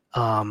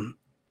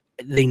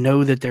 They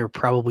know that they're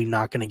probably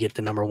not going to get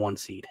the number 1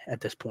 seed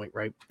at this point,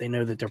 right? They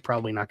know that they're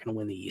probably not going to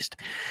win the East,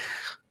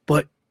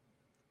 but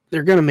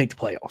they're going to make the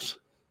playoffs.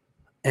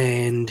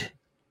 And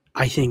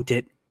I think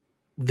that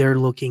they're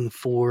looking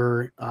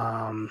for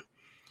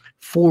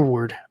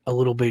forward a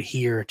little bit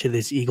here to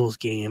this Eagles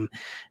game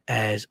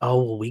as,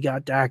 we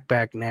got Dak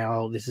back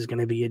now. This is going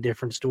to be a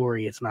different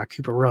story. It's not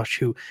Cooper Rush,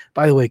 who,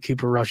 by the way,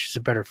 Cooper Rush is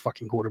a better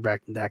fucking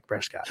quarterback than Dak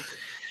Prescott.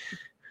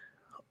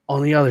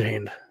 On the other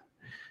hand,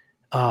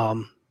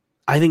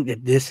 I think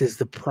that this is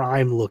the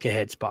prime look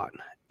ahead spot.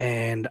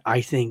 And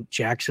I think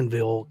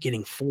Jacksonville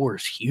getting 4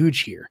 is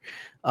huge here.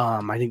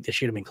 I think this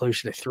should have been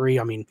closer to 3.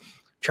 I mean,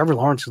 Trevor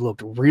Lawrence has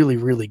looked really,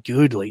 really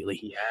good lately.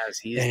 He has.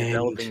 He is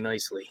developing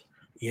nicely.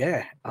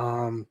 Yeah.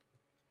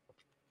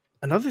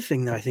 Another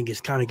thing that I think is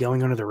kind of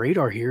going under the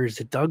radar here is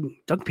that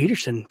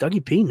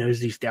Dougie P knows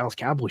these Dallas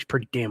Cowboys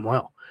pretty damn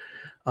well.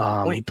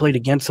 He played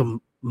against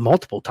them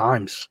multiple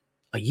times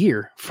a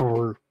year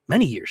for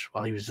many years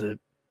while he was the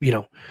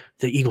the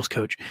Eagles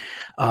coach.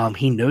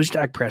 He knows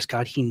Dak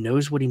Prescott. He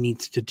knows what he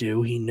needs to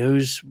do. He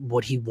knows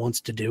what he wants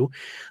to do.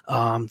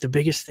 The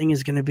biggest thing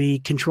is going to be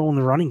controlling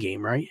the running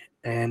game, right?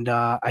 And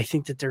I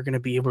think that they're going to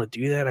be able to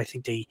do that. I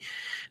think they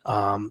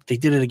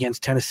did it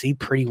against Tennessee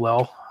pretty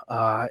well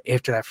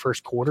after that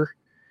first quarter.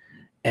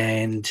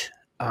 And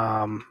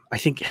I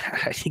think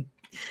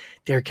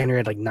Derrick Henry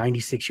had like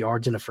 96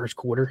 yards in the first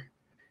quarter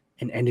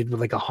and ended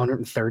with like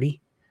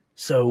 130.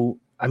 So,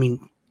 I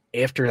mean,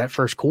 after that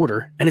first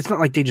quarter, and it's not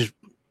like they just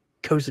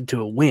coasted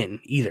to a win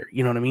either.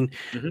 You know what I mean?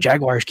 Mm-hmm.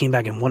 Jaguars came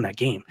back and won that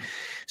game.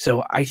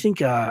 So I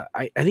think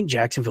I think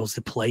Jacksonville's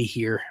the play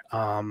here.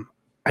 I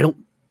don't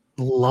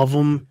love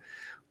them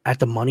at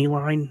the money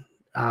line.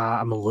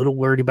 I'm a little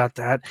worried about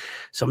that.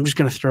 So I'm just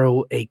going to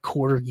throw a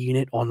quarter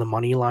unit on the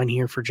money line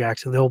here for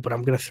Jacksonville, but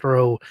I'm going to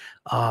throw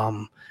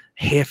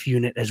half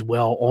unit as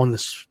well on the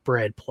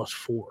spread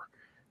 +4.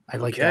 I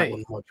like that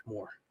one much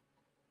more.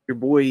 Your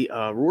boy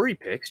Rory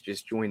Picks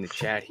just joined the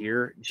chat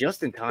here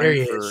just in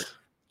time for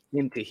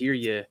him to hear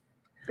you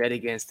bet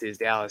against his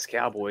Dallas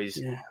Cowboys.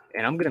 Yeah.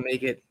 And I'm going to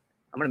make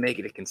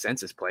it a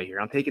consensus play here.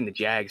 I'm taking the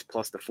Jags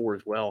 +4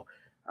 as well.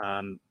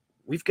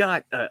 We've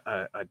got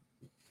a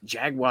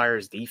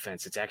Jaguars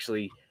defense. It's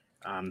actually,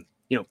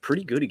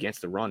 pretty good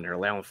against the run. They're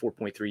allowing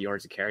 4.3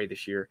 yards a carry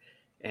this year.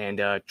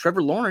 And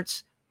Trevor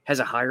Lawrence has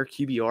a higher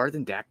QBR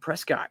than Dak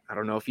Prescott. I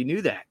don't know if you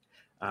knew that.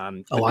 I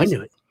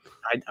knew it.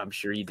 I'm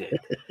sure you did.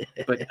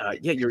 But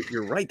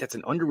you're right. That's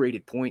an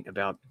underrated point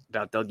about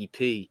Dougie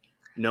P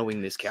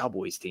knowing this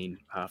Cowboys team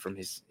from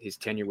his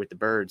tenure with the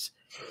Birds.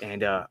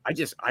 And I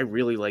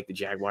really like the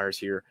Jaguars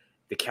here.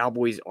 The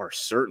Cowboys are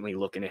certainly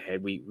looking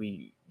ahead.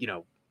 We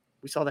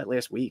saw that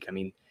last week. I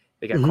mean,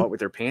 they got caught with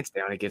their pants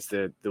down against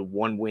the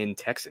 1-win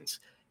Texans,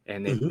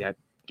 and then that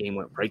game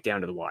went right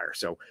down to the wire.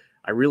 So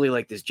I really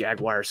like this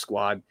Jaguars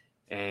squad,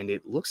 and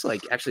it looks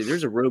like actually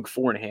there's a rogue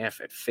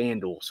 4.5 at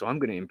FanDuel. So I'm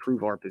going to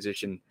improve our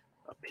position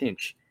a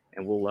pinch,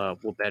 and we'll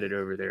bet it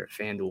over there at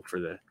FanDuel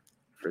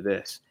for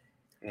this.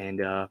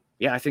 And I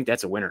think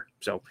that's a winner.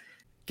 So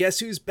guess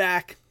who's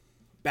back?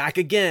 Back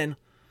again.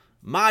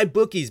 My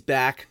bookie's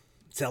back.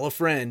 Tell a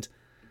friend.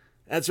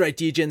 That's right,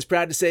 DJ's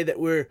proud to say that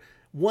we're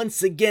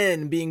once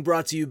again being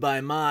brought to you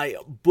by My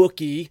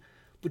Bookie.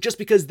 But just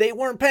because they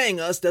weren't paying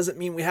us doesn't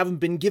mean we haven't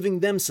been giving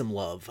them some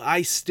love.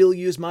 I still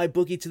use My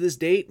Bookie to this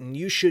date, and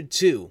you should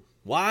too.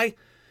 Why?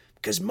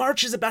 Because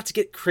March is about to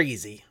get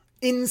crazy.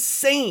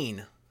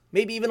 Insane.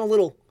 Maybe even a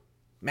little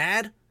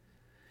mad.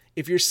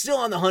 If you're still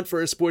on the hunt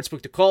for a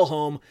sportsbook to call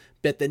home,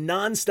 bet the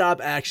non-stop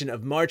action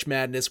of March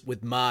Madness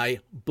with My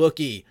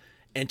Bookie.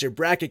 Enter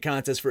bracket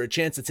contests for a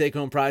chance to take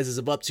home prizes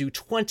of up to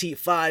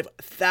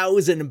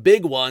 25,000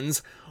 big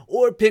ones,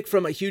 or pick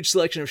from a huge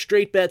selection of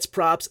straight bets,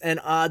 props, and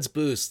odds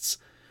boosts.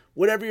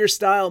 Whatever your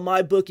style,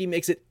 MyBookie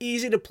makes it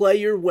easy to play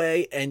your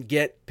way and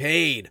get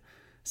paid.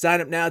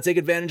 Sign up now, take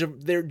advantage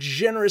of their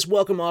generous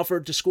welcome offer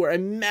to score a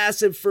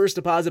massive first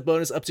deposit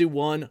bonus up to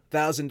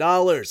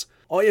 $1,000.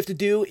 All you have to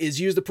do is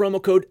use the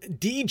promo code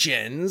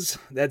DEGENS,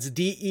 that's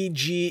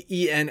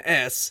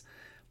DEGENS,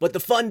 but the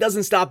fun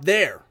doesn't stop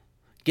there.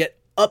 Get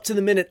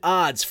up-to-the-minute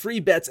odds,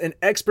 free bets, and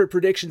expert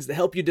predictions to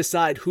help you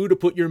decide who to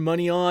put your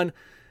money on.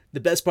 The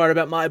best part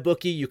about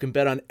MyBookie, you can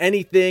bet on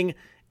anything,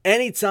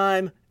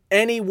 anytime,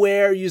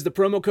 anywhere. Use the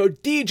promo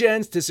code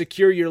DEGENS to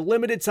secure your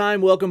limited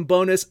time welcome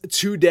bonus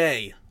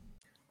today.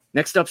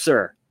 Next up,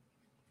 sir,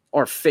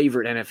 our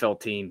favorite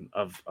NFL team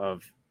of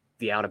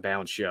the Out of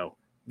Bounds show,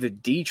 the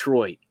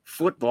Detroit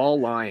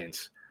Football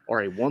Lions,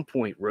 are a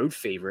 1-point road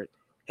favorite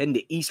heading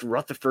to East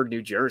Rutherford,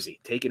 New Jersey,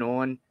 taking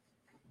on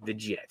the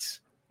Jets.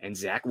 And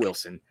Zach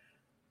Wilson,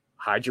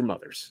 hide your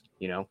mothers,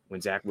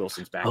 when Zach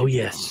Wilson's back. Oh,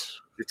 yes.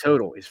 The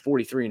total is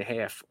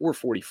 43.5 or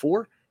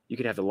 44. You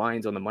could have the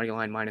Lions on the money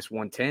line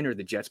 -110 or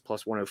the Jets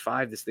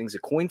 +105. This thing's a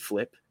coin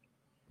flip.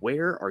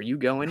 Where are you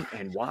going,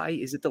 and why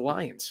is it the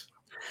Lions?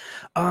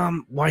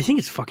 Well, I think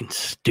it's fucking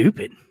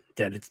stupid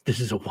that this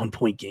is a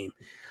 1-point game.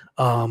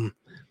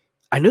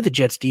 I know the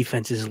Jets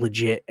defense is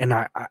legit, and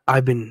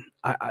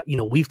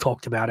we've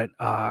talked about it.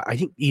 I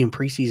think even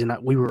preseason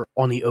we were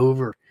on the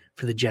over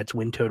for the Jets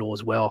win total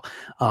as well.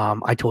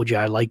 I told you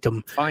I liked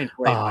them. Fine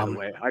play, by the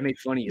way. I made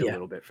fun of you a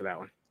little bit for that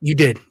one. You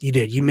did.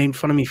 You made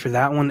fun of me for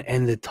that one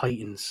and the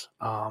Titans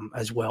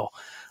as well.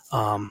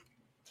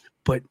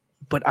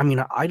 But I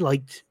mean, I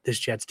liked this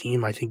Jets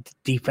team. I think the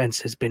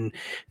defense has been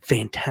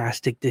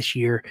fantastic this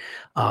year.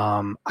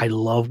 I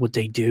love what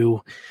they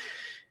do.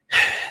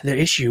 The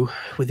issue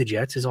with the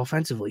Jets is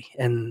offensively,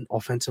 and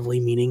offensively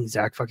meaning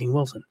Zach fucking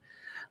Wilson.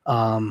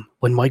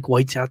 When Mike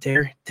White's out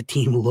there, the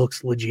team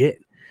looks legit.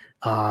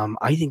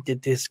 I think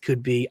that this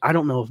could be, I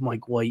don't know if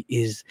Mike White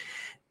is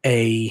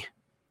a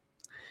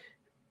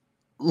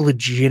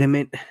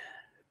legitimate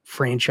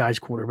franchise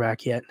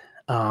quarterback yet.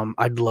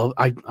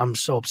 I'm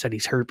so upset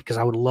he's hurt because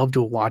I would love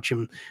to watch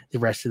him the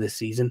rest of the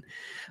season.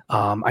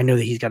 I know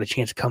that he's got a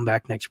chance to come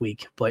back next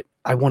week, but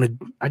I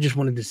just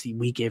wanted to see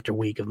week after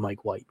week of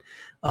Mike White.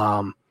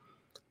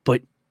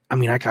 But I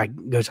mean, that guy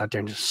goes out there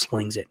and just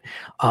slings it.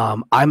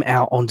 I'm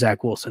out on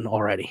Zach Wilson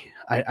already.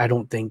 I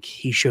don't think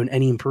he's shown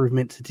any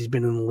improvement since he's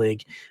been in the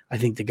league. I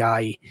think the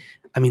guy,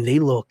 I mean, he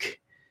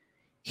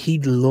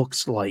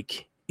looks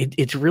like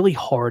it's really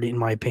hard, in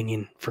my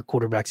opinion, for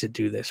quarterbacks to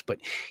do this, but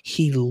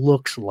he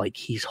looks like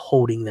he's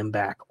holding them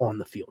back on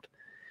the field.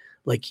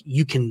 Like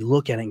you can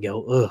look at it and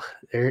go, ugh,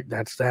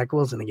 that's Zach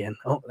Wilson again.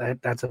 Oh,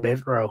 that's a bad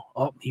throw.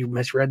 Oh, you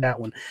misread that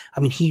one. I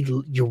mean,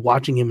 you're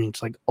watching him and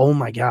it's like, oh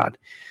my God,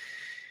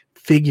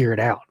 figure it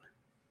out.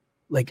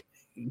 Like,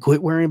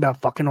 quit worrying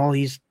about fucking all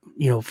these,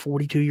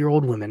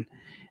 42-year-old women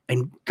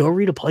and go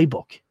read a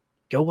playbook.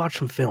 Go watch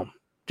some film.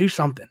 Do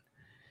something.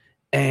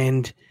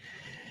 And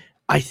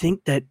I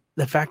think that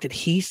the fact that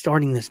he's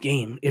starting this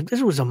game, if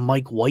this was a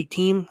Mike White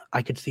team,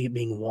 I could see it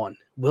being 1.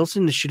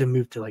 Wilson should have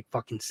moved to like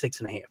fucking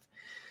 6.5.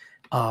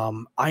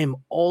 I am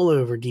all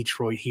over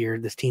Detroit here.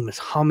 This team is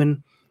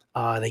humming.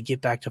 They get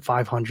back to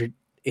 500.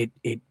 It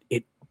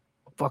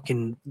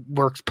fucking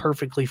works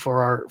perfectly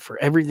for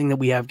everything that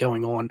we have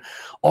going on,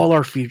 all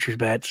our futures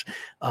bets.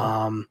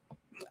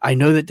 I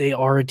know that they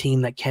are a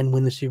team that can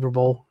win the Super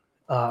Bowl,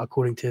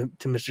 according to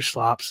Mr.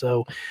 Slop.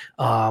 So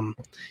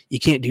you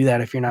can't do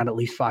that if you're not at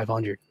least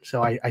 500.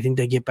 So I think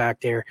they get back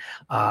there.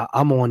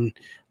 I'm on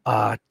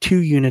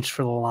 2 units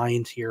for the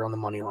Lions here on the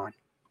money line.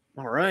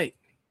 All right.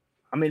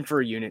 I'm in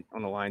for a unit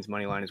on the Lions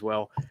money line as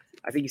well.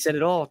 I think you said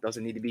it all. It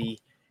doesn't need to be,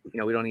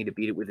 we don't need to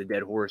beat it with a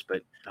dead horse,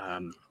 but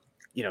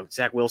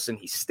Zach Wilson,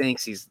 he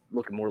stinks. He's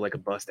looking more like a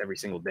bust every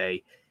single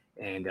day.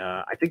 And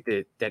I think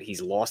that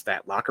he's lost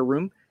that locker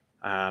room.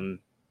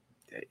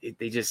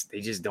 They just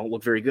don't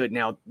look very good.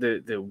 Now,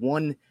 the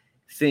one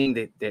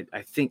thing that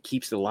I think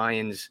keeps the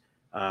Lions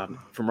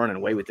from running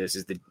away with this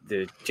is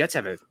the Jets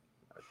have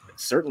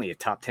certainly a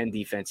top 10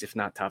 defense, if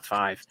not top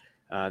 5.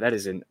 That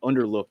is an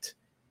underlooked,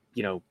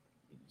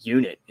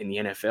 unit in the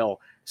NFL.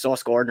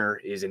 Sauce Gardner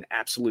is an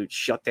absolute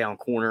shutdown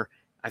corner.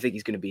 I think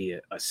he's going to be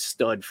a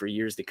stud for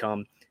years to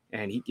come.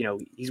 And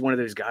he's one of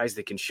those guys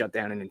that can shut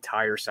down an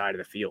entire side of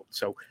the field.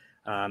 So,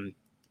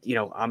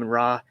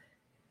 Amon-Ra,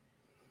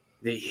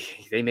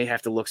 they may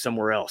have to look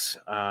somewhere else.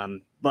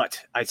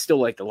 But I'd still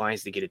like the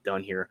Lions to get it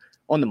done here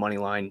on the money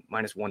line,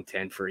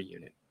 -110 for a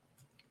unit.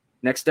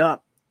 Next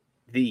up,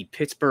 the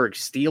Pittsburgh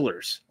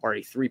Steelers are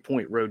a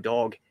 3-point road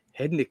dog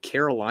heading to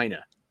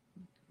Carolina.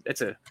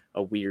 That's a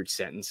weird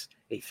sentence.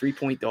 A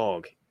 3-point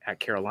dog at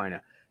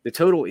Carolina. The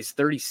total is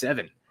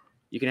 37.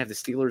 You can have the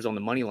Steelers on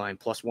the money line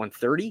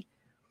 +130,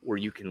 or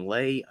you can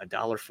lay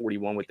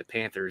 $1.41 with the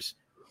Panthers.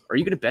 Are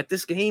you going to bet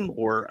this game,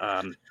 or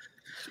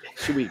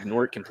should we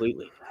ignore it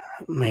completely?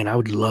 Man, I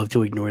would love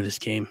to ignore this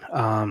game.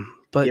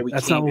 But yeah,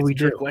 that's not what we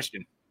do.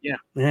 Question. Yeah,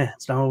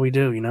 it's not what we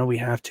do. We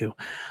have to.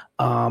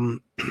 I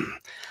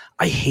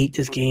hate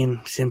this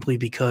game simply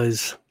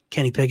because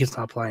Kenny Pickett's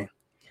not playing.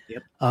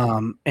 Yep.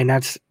 And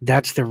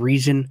that's the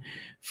reason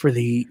for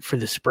the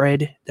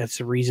spread. That's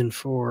the reason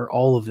for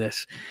all of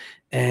this.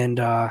 And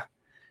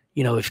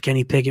if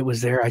Kenny Pickett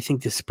was there, I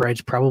think the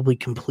spread's probably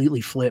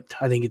completely flipped.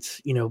 I think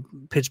it's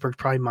Pittsburgh's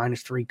probably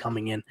 -3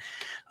 coming in.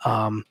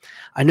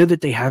 I know that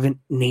they haven't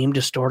named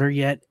a starter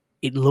yet.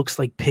 It looks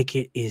like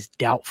Pickett is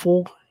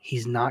doubtful.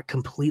 He's not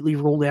completely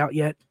ruled out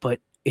yet, but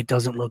it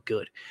doesn't look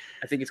good.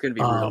 I think it's going to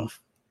be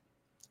Rudolph.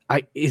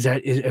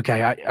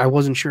 Okay. I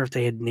wasn't sure if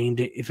they had named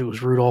it, if it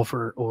was Rudolph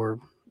or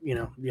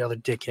the other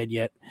dickhead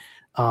yet.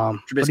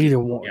 But either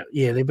one,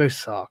 yeah, they both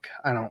suck.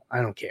 I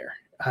don't care.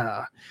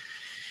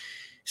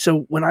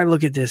 So when I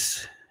look at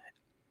this,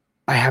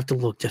 I have to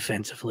look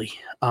defensively.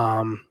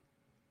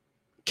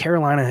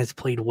 Carolina has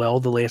played well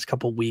the last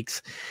couple of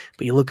weeks,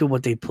 but you look at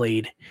what they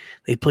played.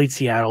 They played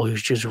Seattle,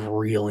 who's just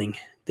reeling.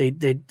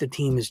 That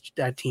team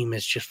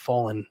has just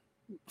fallen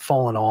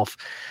off.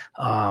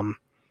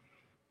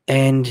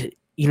 And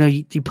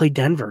you play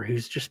Denver,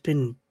 who's just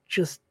been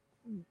just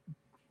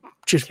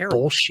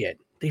bullshit.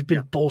 They've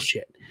been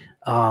bullshit.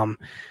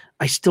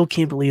 I still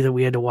can't believe that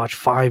we had to watch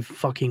 5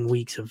 fucking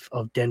weeks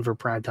of Denver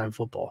primetime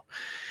football.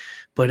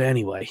 But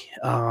anyway,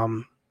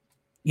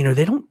 they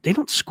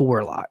don't score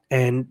a lot,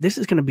 and this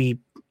is going to be,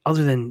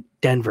 other than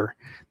Denver,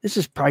 this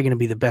is probably going to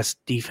be the best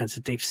defense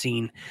that they've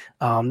seen.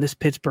 This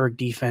Pittsburgh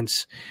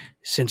defense,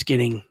 since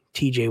getting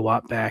TJ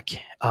Watt back,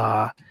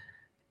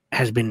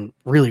 has been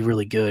really,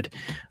 really good.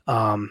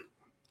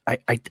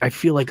 I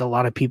feel like a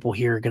lot of people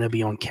here are going to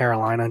be on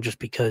Carolina just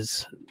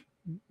because,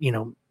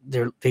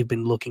 they've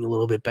been looking a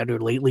little bit better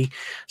lately,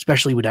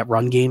 especially with that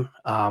run game.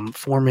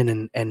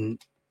 Foreman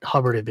and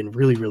Hubbard have been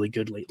really, really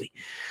good lately.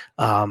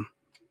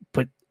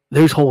 But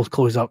those holes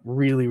close up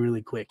really,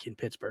 really quick in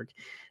Pittsburgh.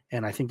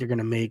 And I think they're going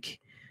to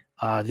make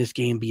this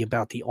game be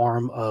about the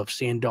arm of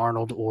Sam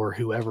Darnold or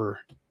whoever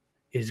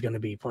is going to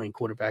be playing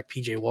quarterback,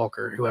 PJ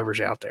Walker, whoever's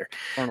out there.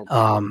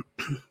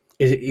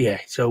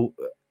 So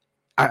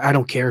I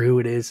don't care who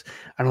it is.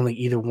 I don't think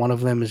either one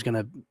of them is going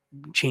to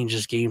change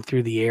this game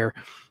through the air.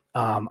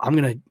 I'm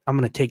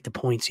gonna take the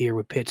points here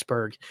with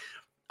Pittsburgh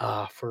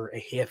for a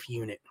half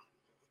unit.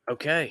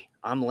 Okay,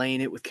 I'm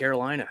laying it with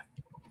Carolina.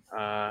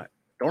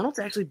 Darnold's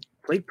actually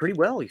played pretty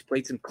well. He's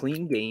played some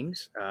clean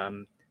games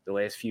the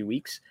last few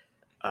weeks.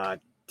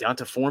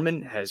 Donta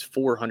Foreman has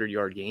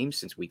 400-yard games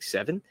since week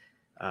 7.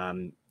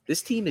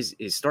 This team is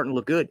starting to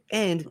look good,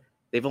 and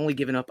they've only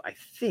given up, I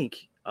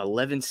think,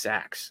 11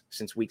 sacks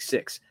since week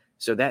 6.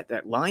 So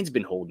that line's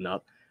been holding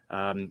up.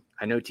 I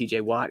know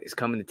TJ Watt is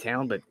coming to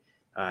town, but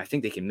I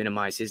think they can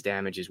minimize his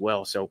damage as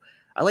well. So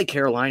I like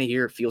Carolina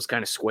here. It feels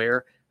kind of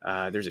square.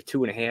 There's a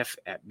 2.5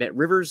 at Bet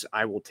Rivers.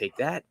 I will take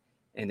that.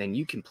 And then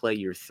you can play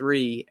your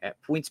 3 at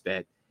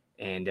PointsBet.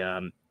 And,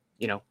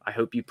 I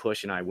hope you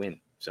push and I win.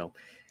 So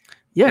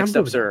next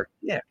up, sir.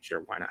 Yeah,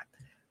 sure. Why not?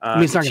 I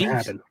mean, it's not going to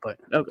happen, but.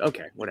 Oh,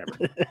 okay, whatever.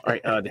 All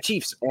right. The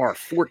Chiefs are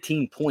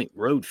 14-point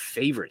road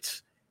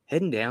favorites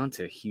heading down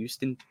to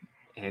Houston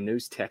and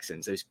those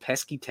Texans, those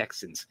pesky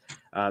Texans.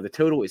 The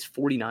total is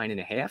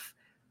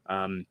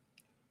 49.5.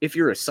 If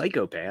you're a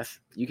psychopath,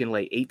 you can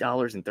lay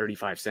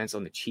 $8.35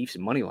 on the Chiefs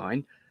money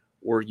line,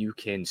 or you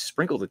can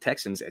sprinkle the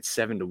Texans at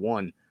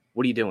 7-1.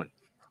 What are you doing?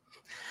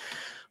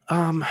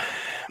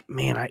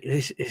 Man,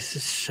 this is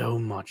so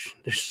much.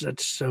 There's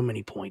so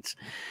many points.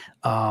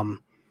 When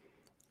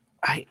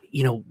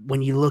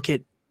you look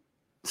at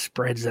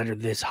spreads that are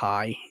this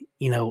high,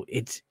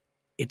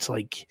 it's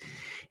like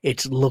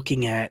it's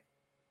looking at,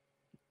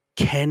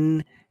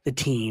 can the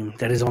team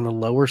that is on the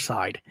lower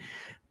side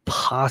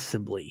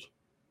possibly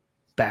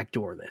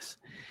backdoor this?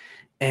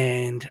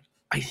 And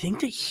I think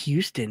that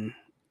Houston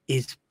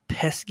is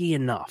pesky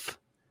enough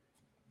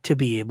to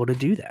be able to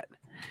do that.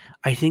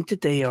 I think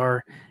that they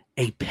are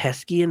a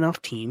pesky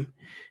enough team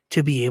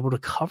to be able to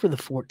cover the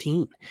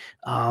 14.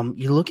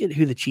 You look at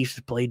who the Chiefs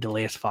have played the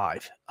last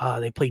 5.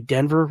 They played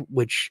Denver,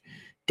 which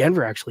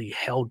Denver actually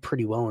held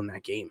pretty well in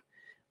that game.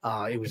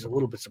 It was a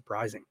little bit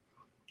surprising.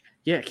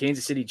 Yeah,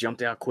 Kansas City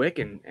jumped out quick,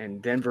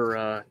 and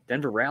Denver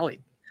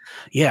rallied.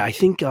 Yeah, I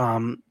think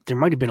there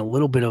might have been a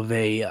little bit of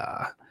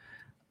a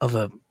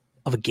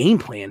game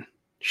plan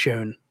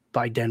shown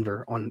by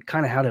Denver on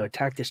kind of how to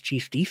attack this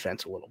Chiefs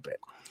defense a little bit.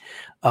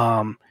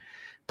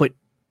 But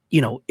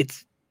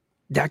it's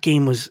that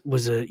game was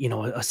a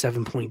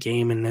 7-point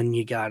game, and then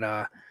you got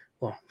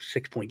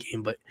 6-point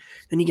game, but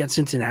then you got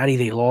Cincinnati.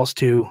 They lost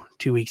 2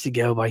 weeks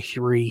ago by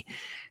 3.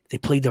 They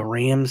played the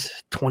Rams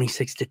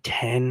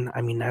 26-10.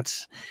 I mean,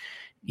 that's,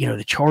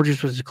 the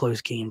Chargers was a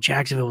close game.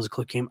 Jacksonville was a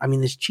close game. I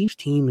mean, this Chiefs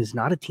team is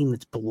not a team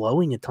that's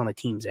blowing a ton of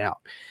teams out.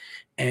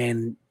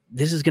 And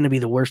this is going to be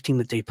the worst team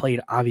that they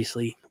played,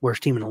 obviously,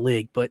 worst team in the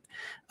league. But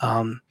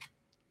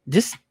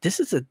this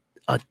is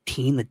a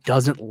team that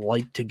doesn't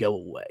like to go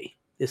away.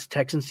 This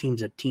Texans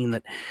team's a team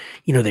that,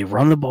 they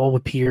run the ball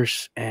with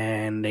Pierce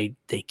and they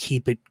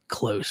keep it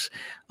close.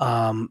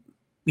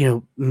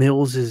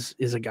 Mills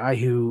is a guy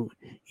who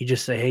you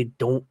just say, hey,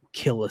 don't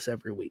kill us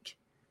every week.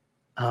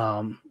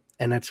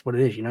 And that's what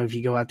it is. If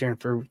you go out there and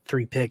throw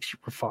 3 picks,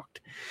 we're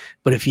fucked.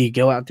 But if you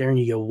go out there and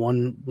you go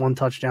one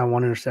touchdown,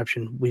 1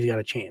 interception, we've got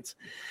a chance.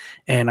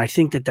 And I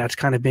think that that's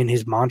kind of been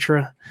his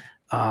mantra.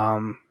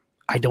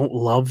 I don't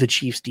love the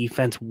Chiefs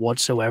defense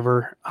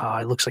whatsoever.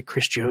 It looks like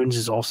Chris Jones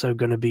is also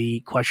going to be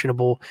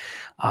questionable.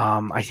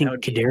 I think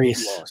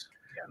Kadarius.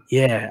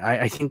 Yeah,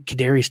 I think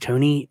Kadarius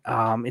Toney.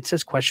 It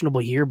says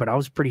questionable here, but I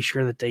was pretty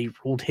sure that they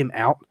ruled him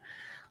out.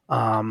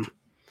 I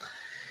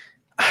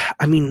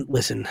mean,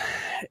 listen,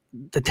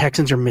 the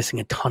Texans are missing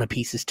a ton of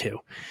pieces too,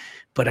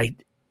 but I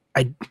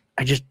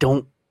just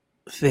don't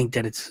think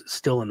that it's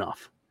still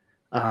enough.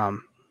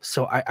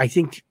 So I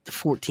think the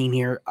 14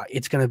 here,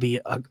 it's going to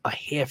be a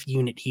half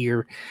unit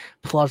here,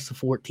 plus the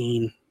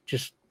 14.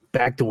 Just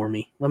backdoor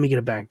me. Let me get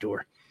a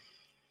backdoor.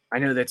 I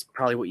know that's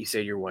probably what you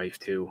say to your wife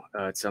too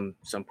at some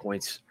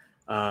points,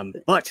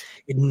 but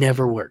it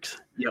never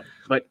works. Yep.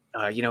 But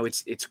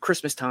it's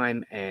Christmas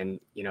time, and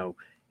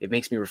it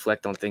makes me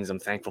reflect on things I'm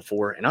thankful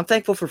for, and I'm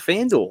thankful for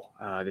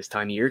FanDuel this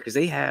time of year because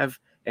they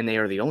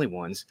are the only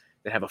ones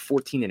that have a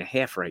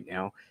 14.5 right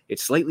now.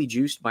 It's slightly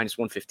juiced,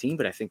 -115,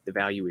 but I think the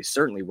value is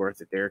certainly worth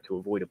it there to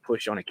avoid a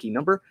push on a key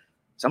number.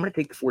 So I'm going to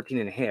take the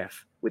 14.5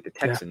 with the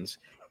Texans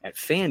at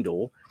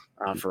FanDuel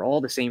for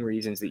all the same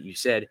reasons that you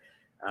said.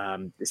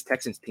 This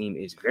Texans team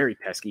is very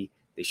pesky.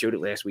 They showed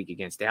it last week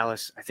against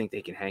Dallas. I think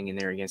they can hang in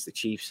there against the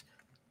Chiefs.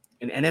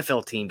 An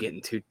NFL team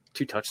getting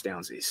two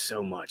touchdowns is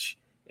so much.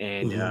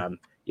 And,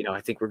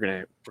 I think we're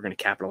gonna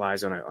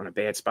capitalize on a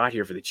bad spot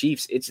here for the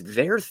Chiefs. It's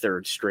their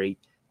 3rd straight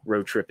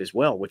road trip as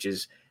well, which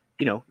is,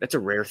 that's a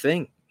rare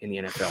thing in the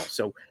NFL.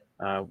 So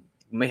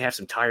we may have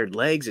some tired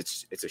legs.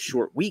 It's a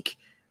short week.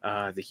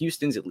 The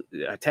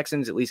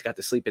Texans at least got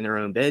to sleep in their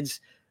own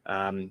beds,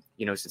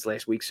 since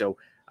last week. So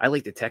I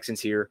like the Texans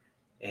here,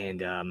 and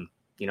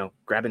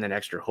grabbing that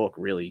extra hook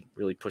really,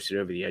 really pushed it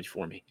over the edge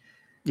for me.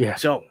 Yeah.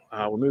 So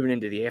we're moving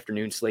into the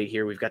afternoon slate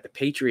here. We've got the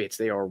Patriots.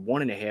 They are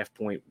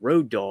 1.5-point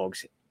road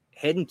dogs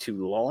heading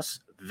to Las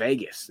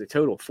Vegas. The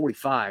total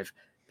 45.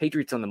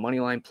 Patriots on the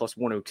money line plus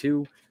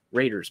 102.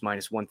 Raiders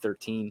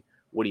 -113.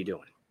 What are you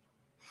doing?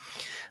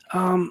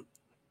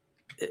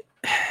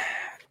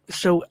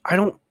 So I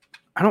don't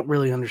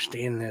really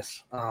understand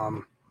this.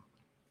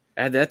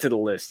 Add that to the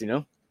list,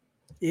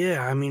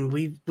 Yeah, I mean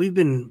we've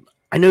been.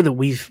 I know that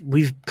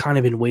we've kind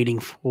of been waiting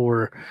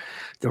for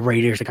the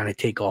Raiders to kind of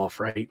take off,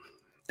 right?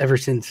 Ever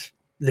since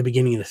the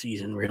beginning of the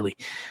season. Really,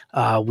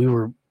 we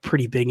were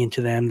pretty big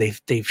into them.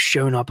 They've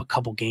shown up a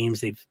couple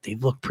games.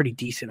 They've looked pretty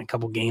decent in a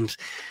couple games,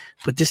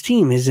 but this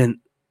team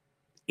isn't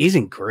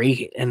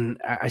great,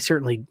 and I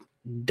certainly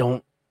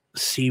don't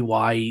see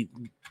why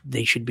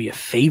they should be a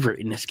favorite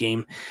in this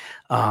game,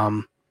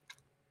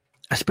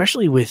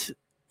 especially with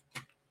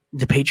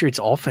the Patriots'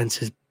 offense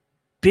has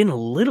been a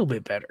little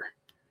bit better.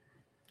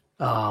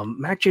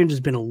 Mac Jones has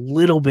been a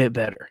little bit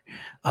better,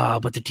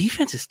 but the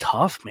defense is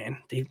tough, man.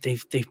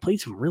 They've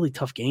played some really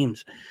tough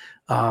games.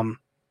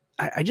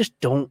 I just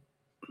don't.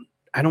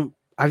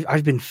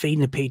 I've been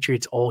fading the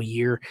Patriots all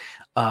year.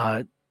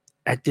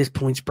 At this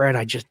point spread,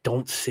 I just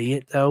don't see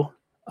it though.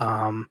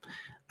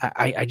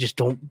 I just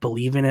don't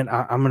believe in it.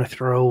 I'm going to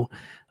throw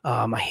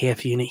a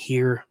half unit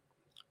here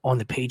on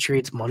the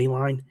Patriots money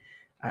line.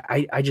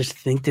 I just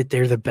think that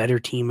they're the better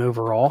team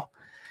overall,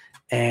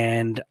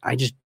 and I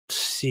just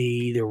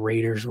see the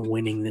Raiders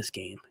winning this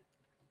game.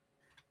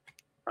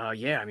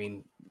 Yeah, I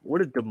mean,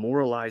 what a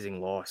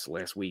demoralizing loss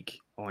last week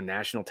on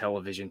national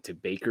television to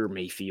Baker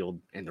Mayfield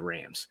and the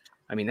Rams.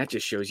 I mean, that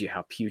just shows you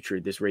how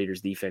putrid this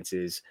Raiders defense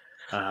is.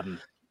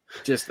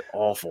 Just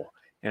awful.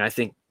 And I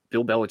think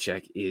Bill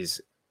Belichick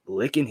is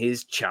licking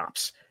his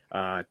chops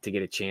to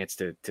get a chance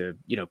to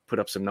put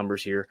up some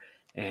numbers here.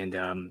 And,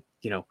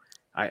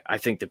 I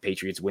think the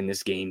Patriots win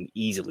this game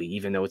easily,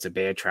 even though it's a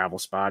bad travel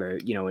spot,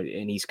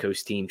 an East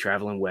Coast team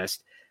traveling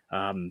west.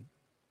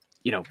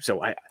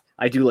 So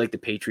I do like the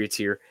Patriots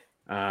here.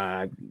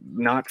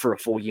 Not for a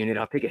full unit.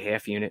 I'll take a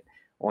half unit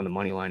on the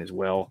money line as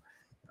well.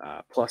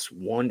 Plus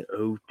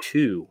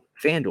 102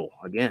 FanDuel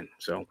again.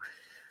 So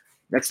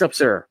next up,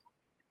 sir,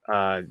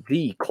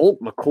 the Colt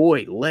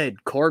McCoy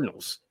led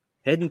Cardinals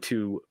heading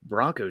to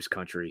Broncos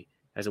country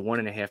as a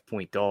 1.5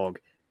 point dog.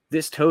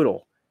 This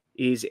total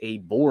is a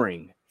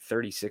boring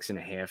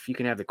 36.5. You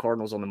can have the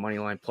Cardinals on the money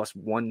line plus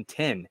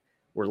 110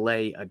 or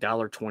lay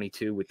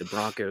 $1.22 with the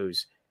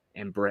Broncos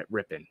and Brett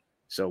Rippon.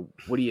 So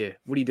what are you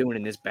doing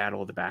in this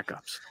battle of the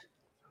backups?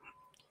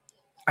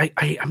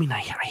 I mean, I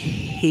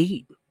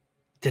hate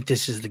that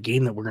this is the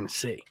game that we're going to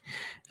see.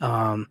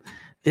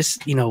 This,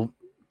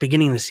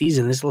 beginning of the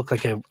season, this looked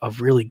like a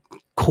really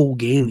cool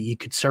game that you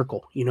could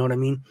circle. You know what I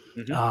mean?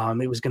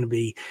 Mm-hmm. It was going to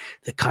be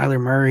the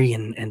Kyler Murray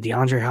and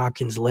DeAndre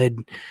Hopkins led,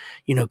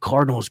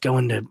 Cardinals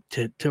going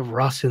to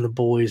Russ and the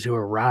boys who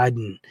are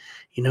riding.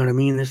 You know what I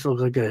mean? This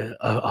looked like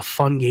a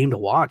fun game to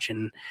watch,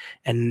 and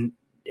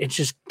it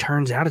just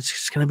turns out it's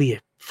just going to be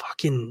a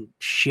fucking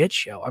shit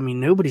show. I mean,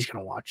 nobody's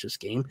going to watch this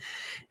game.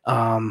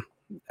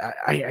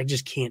 I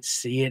just can't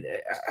see it.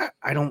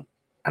 I don't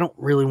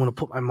really want to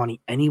put my money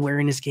anywhere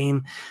in this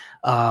game.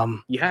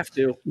 You have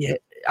to. Yeah,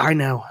 I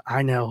know.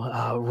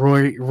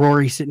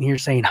 Rory sitting here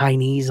saying high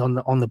knees on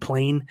the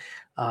plane.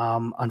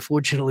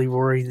 Unfortunately,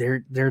 Rory,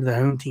 they're the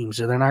home team,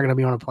 so they're not going to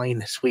be on a plane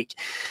this week.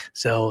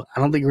 So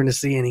I don't think we're going to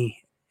see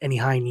any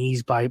high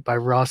knees by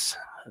Russ.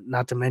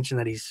 Not to mention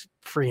that he's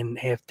freaking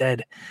half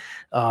dead.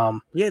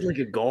 He had like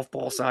a golf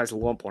ball sized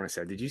lump on his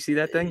head. Did you see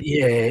that thing?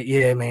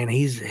 Yeah, man.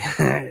 He's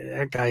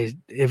that guy.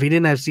 If he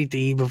didn't have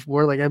CTE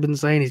before, like I've been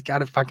saying, he's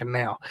got it fucking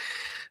now.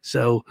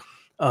 So,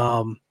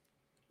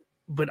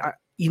 but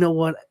you know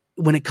what?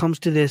 When it comes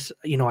to this,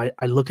 I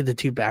look at the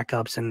two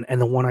backups,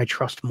 and the one I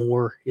trust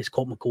more is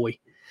Colt McCoy.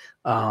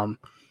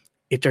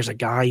 If there's a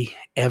guy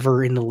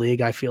ever in the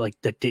league, I feel like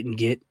that didn't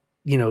get,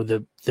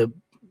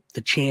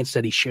 the chance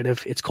that he should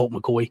have, it's Colt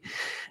McCoy.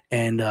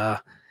 And,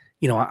 I'm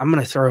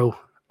going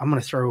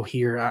to throw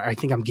here. I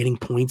think I'm getting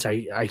points.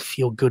 I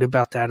feel good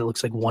about that. It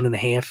looks like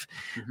 1.5.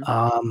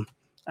 Mm-hmm.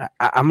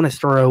 I'm going to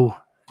throw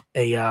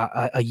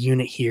a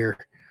unit here,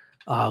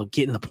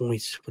 getting the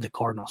points for the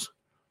Cardinals.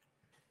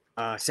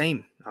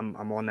 Same.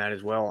 I'm on that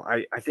as well.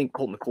 I think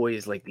Colt McCoy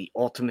is like the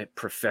ultimate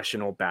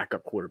professional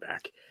backup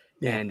quarterback.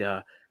 Yeah. And,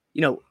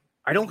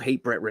 I don't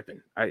hate Brett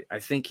Rippon. I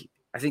think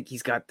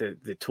he's got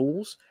the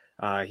tools.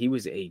 He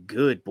was a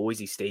good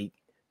Boise State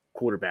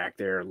quarterback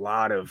there. A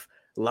lot of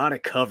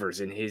covers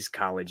in his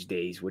college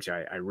days, which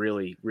I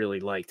really,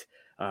 really liked.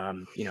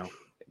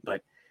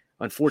 But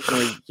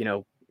unfortunately,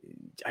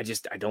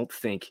 I don't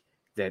think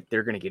that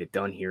they're going to get it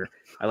done here.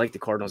 I like the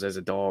Cardinals as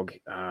a dog.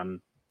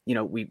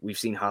 We've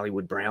seen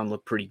Hollywood Brown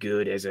look pretty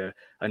good as a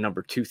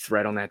number 2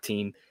 threat on that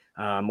team.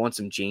 Want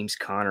some James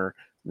Conner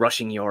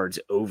rushing yards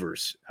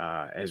overs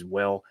as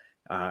well.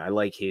 I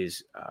like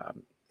his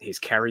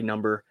carry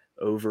number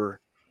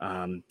over.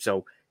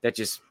 So that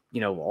just,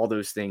 all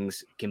those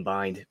things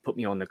combined put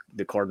me on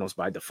the Cardinals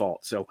by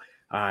default. So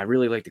I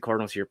really like the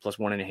Cardinals here, plus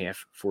 1.5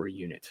 for a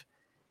unit.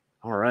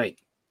 All right.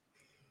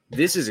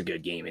 This is a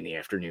good game in the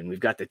afternoon. We've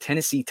got the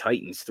Tennessee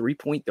Titans,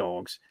 3-point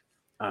dogs,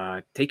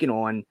 taking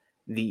on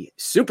the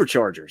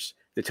Superchargers.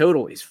 The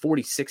total is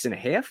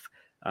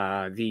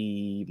 46.5.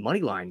 The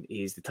money line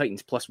is the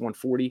Titans plus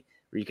 140,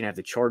 or you can have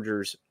the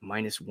Chargers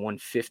minus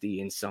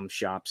 150 in some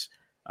shops.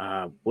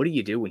 What are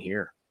you doing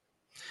here?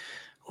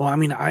 Well, I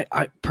mean,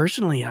 I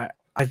personally,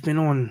 I've been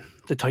on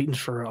the Titans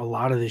for a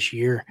lot of this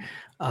year.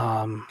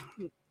 You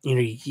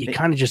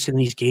kind of just in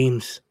these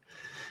games,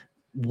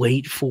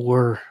 wait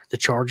for the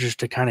Chargers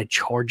to kind of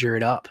charger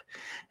it up.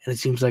 And it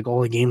seems like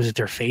all the games that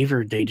they're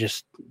favored, they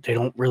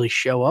don't really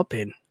show up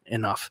in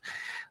enough.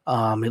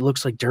 It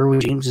looks like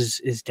Derwin James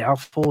is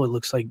doubtful. It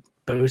looks like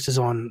Bose is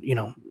on,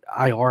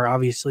 IR,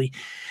 obviously.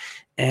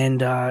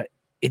 And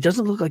it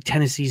doesn't look like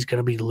Tennessee's going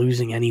to be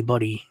losing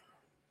anybody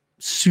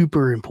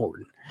super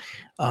important.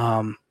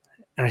 And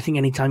I think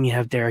anytime you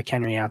have Derrick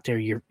Henry out there,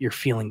 you're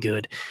feeling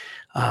good.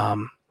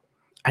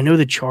 I know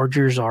the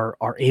Chargers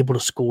are able to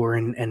score,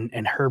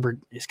 and Herbert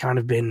has kind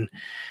of been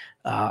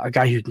a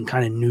guy who can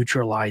kind of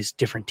neutralize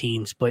different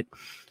teams. But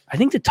I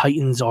think the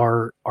Titans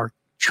are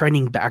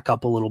trending back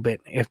up a little bit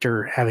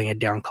after having a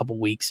down couple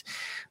weeks.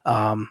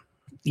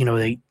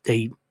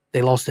 They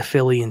lost to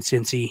Philly and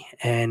Cincy,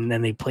 and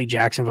then they played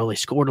Jacksonville. They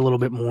scored a little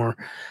bit more.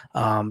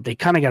 They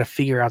kind of got to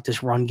figure out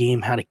this run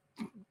game, how to,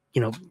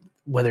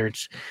 whether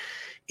it's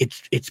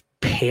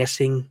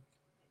passing,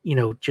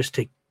 just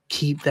to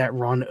keep that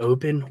run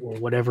open or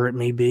whatever it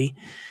may be.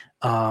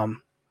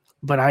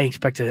 But I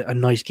expect a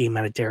nice game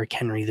out of Derrick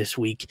Henry this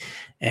week.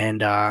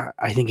 And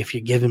I think if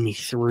you're giving me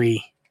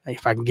 3,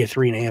 if I can get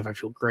 3.5, I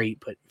feel great.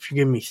 But if you're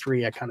giving me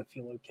 3, I kind of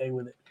feel okay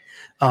with it.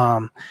 So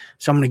I'm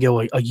going to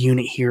go a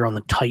unit here on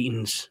the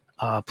Titans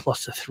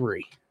plus a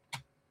 3.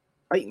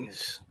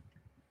 Titans,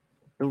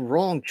 the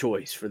wrong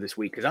choice for this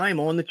week because I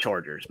am on the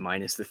Chargers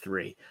minus the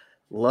 3.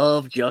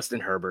 Love Justin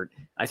Herbert.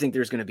 I think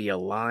there's going to be a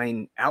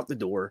line out the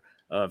door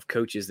of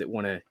coaches that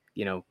want to,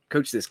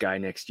 coach this guy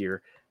next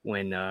year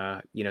when,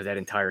 that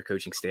entire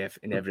coaching staff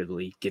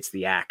inevitably gets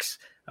the axe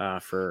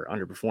for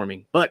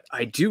underperforming. But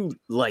I do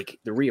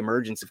like the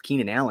reemergence of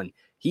Keenan Allen.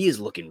 He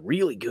is looking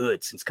really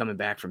good since coming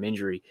back from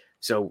injury.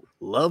 So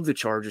love the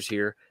Chargers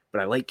here,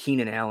 but I like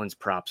Keenan Allen's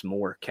props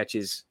more,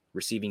 catches,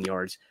 receiving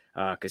yards,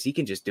 because he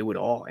can just do it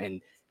all. And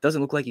it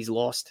doesn't look like he's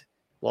lost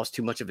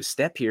too much of a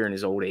step here in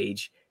his old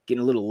age,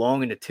 getting a little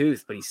long in the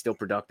tooth, but he's still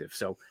productive.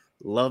 So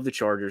love the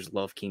Chargers,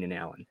 love Keenan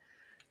Allen.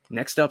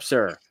 Next up,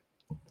 sir,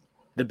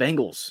 the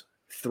Bengals,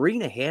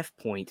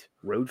 3.5-point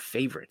road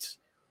favorites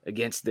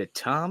against the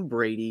Tom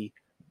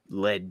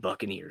Brady-led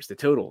Buccaneers. The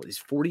total is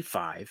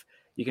 45.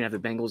 You can have the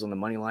Bengals on the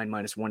money line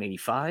minus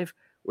 185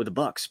 or the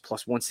Bucs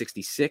plus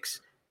 166.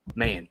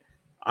 Man,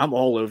 I'm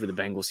all over the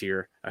Bengals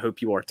here. I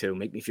hope you are too.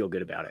 Make me feel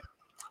good about it.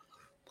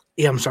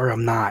 Yeah, I'm sorry,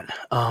 I'm not.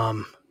 I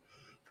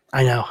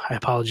know. I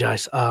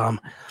apologize. I'm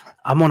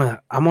on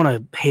a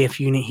half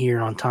unit here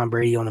on Tom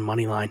Brady on the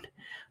money line.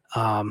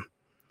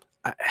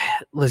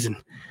 Listen,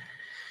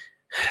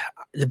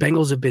 the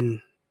Bengals have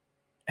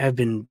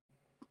been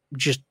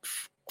just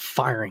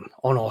firing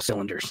on all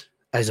cylinders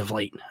as of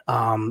late.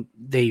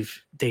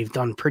 They've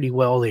done pretty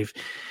well. They've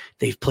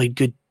played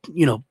good,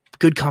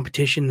 good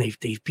competition.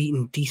 They've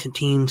beaten decent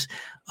teams.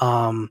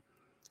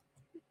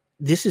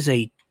 This is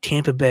a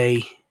Tampa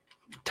Bay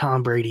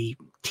Tom Brady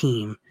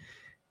team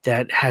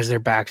that has their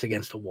backs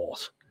against the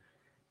walls.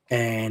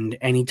 And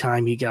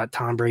anytime you got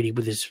Tom Brady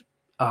with his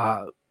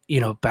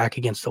back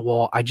against the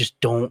wall, I'm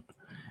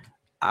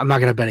not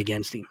going to bet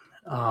against him.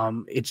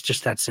 It's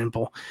just that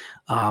simple.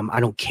 I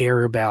don't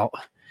care about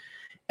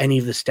any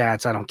of the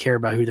stats. I don't care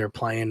about who they're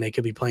playing. They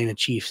could be playing the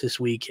Chiefs this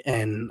week,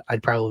 and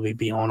I'd probably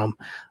be on them.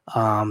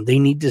 They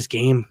need this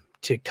game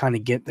to kind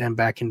of get them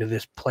back into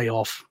this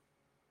playoff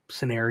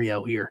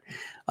scenario here.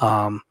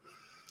 I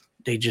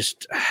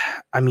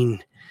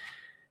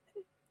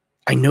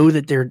know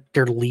that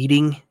they're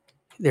leading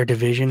their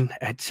division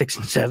at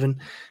 6-7,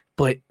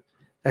 but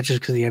that's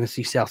just because the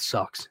NFC South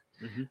sucks.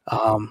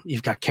 Mm-hmm.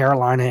 You've got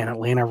Carolina and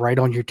Atlanta right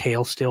on your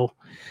tail still.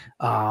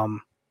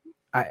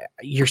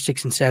 You're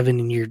 6-7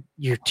 and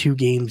you're 2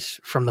 games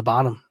from the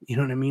bottom. You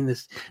know what I mean?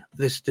 This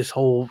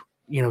whole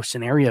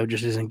scenario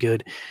just isn't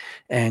good,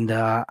 and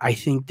I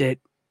think that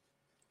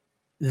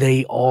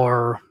they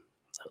are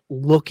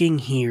looking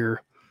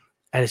here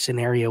at a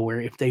scenario where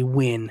if they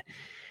win,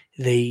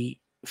 they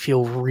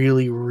feel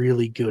really,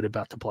 really good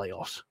about the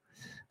playoffs.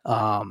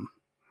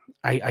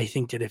 I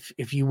think that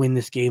if you win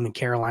this game and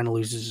Carolina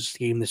loses this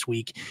game this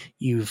week,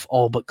 you've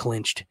all but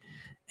clinched.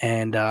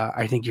 And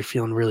I think you're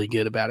feeling really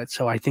good about it.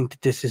 So I think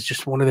that this is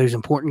just one of those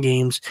important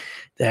games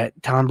that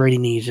Tom Brady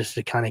needs just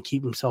to kind of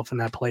keep himself in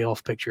that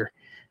playoff picture.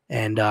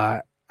 And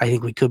I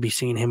think we could be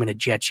seeing him in a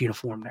Jets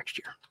uniform next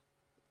year.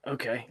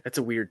 Okay, that's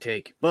a weird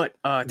take. But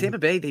Tampa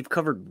Bay, they've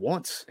covered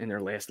once in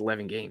their last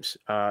 11 games.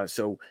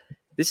 So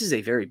this is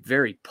a very,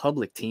 very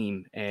public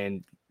team,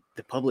 and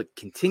the public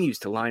continues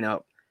to line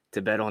up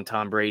to bet on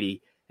Tom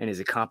Brady and his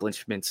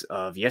accomplishments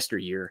of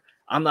yesteryear.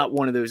 I'm not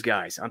one of those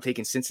guys. I'm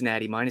taking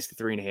Cincinnati minus the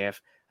 3.5.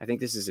 I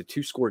think this is a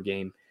 2-score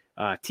game.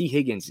 T.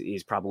 Higgins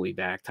is probably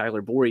back.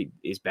 Tyler Boyd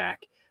is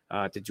back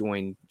to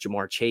join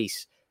Jamar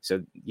Chase.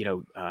 So,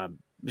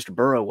 Mr.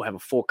 Burrow will have a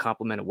full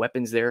complement of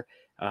weapons there.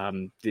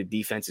 The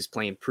defense is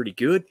playing pretty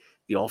good.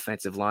 The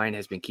offensive line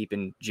has been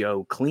keeping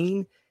Joe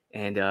clean,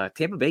 and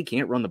Tampa Bay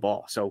can't run the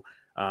ball. So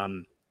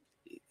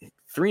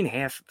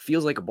 3.5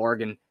 feels like a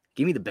bargain.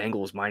 Give me the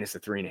Bengals minus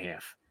the 3.5.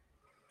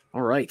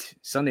 All right,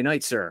 Sunday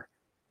night, sir.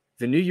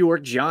 The New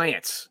York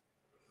Giants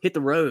hit the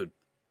road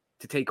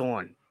to take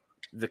on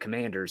the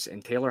Commanders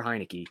and Taylor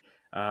Heineke.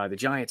 The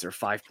Giants are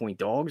 5-point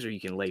dogs, or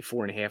you can lay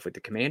 4.5 with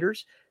the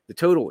Commanders. The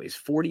total is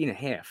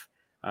 40.5.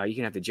 You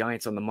can have the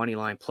Giants on the money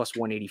line plus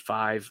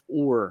 185,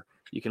 or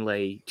you can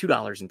lay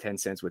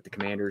 $2.10 with the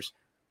Commanders.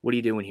 What are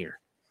you doing here?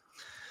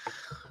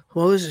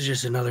 Well, this is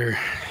just another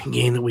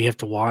game that we have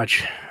to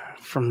watch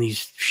from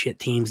these shit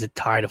teams that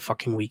tied a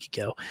fucking week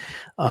ago.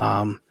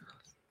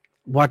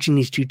 Watching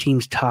these two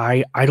teams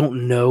tie, I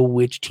don't know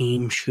which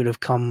team should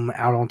have come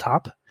out on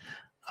top.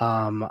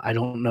 I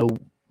don't know.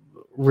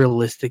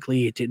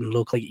 Realistically, it didn't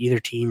look like either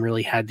team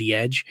really had the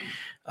edge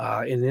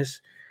in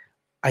this.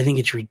 I think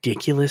it's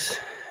ridiculous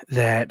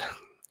that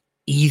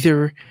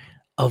either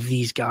of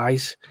these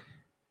guys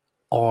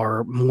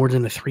are more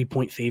than a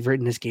 3-point favorite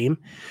in this game.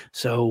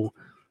 So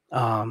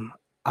I'm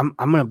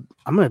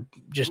gonna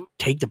just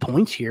take the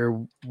points here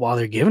while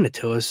they're giving it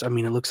to us. I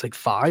mean, it looks like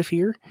 5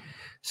 here,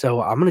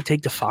 so I'm gonna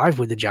take the 5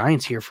 with the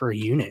Giants here for a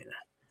unit.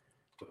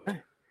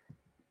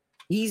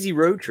 Easy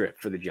road trip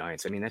for the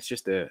Giants. I mean, that's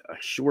just a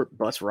short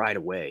bus ride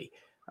away.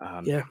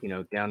 Yeah.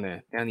 Down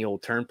the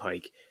old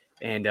turnpike,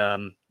 and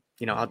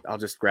I'll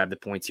just grab the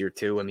points here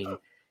too. I mean,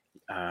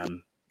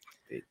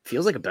 it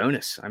feels like a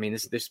bonus. I mean,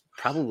 this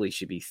probably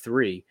should be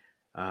 3,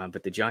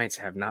 but the Giants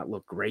have not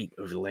looked great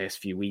over the last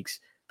few weeks.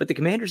 But the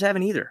Commanders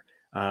haven't either.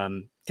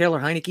 Taylor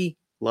Heineke,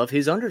 love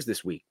his unders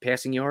this week,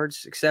 passing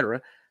yards,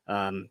 etc.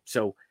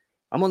 So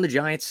I'm on the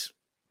Giants.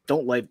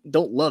 Don't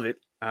love it.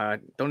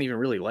 Don't even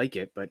really like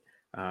it, but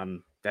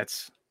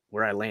that's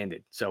where I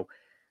landed. So,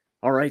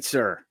 all right,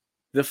 sir.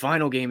 The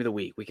final game of the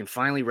week. We can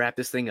finally wrap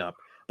this thing up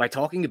by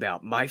talking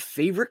about my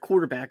favorite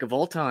quarterback of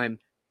all time,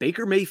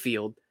 Baker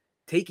Mayfield,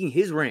 taking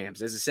his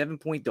Rams as a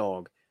 7-point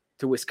dog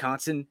to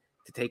Wisconsin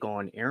to take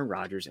on Aaron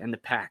Rodgers and the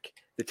Pack.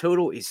 The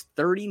total is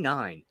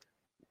 39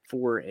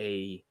 for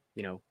a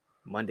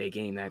Monday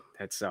game.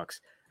 That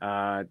sucks.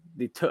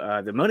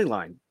 The money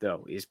line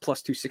though is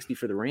plus 260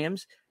 for the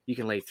Rams. You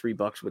can lay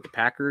 $3 with the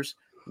Packers.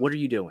 What are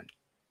you doing?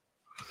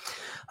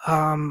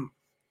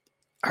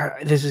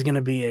 This is going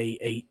to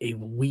be a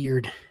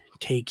weird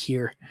take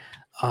here,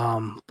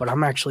 but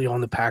I'm actually on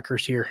the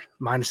Packers here,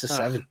 minus the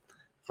 7.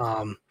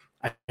 I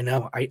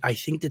know. I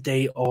think that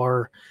they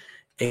are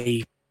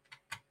a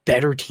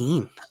better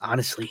team,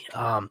 honestly.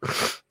 I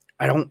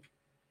don't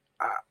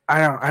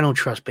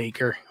trust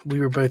Baker. We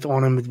were both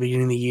on him at the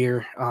beginning of the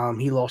year.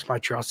 He lost my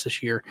trust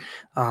this year.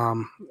 I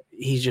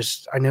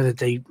know that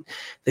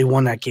they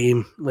won that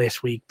game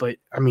last week, but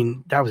I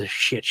mean, that was a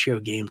shit show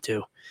game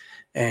too.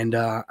 And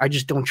I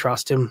just don't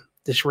trust him.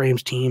 This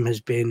Rams team has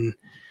been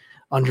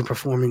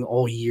underperforming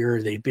all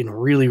year. They've been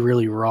really,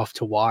 really rough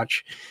to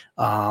watch.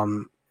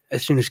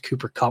 As soon as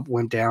Cooper Kupp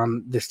went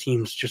down, this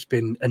team's just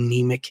been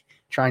anemic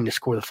trying to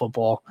score the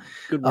football.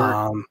 Good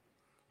work.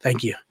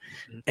 Thank you.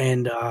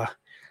 And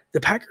the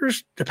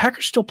Packers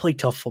still play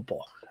tough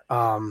football.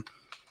 The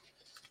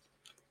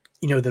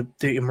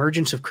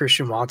emergence of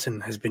Christian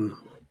Watson has been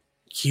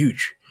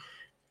huge.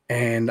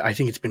 And I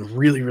think it's been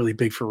really, really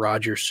big for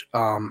Rodgers,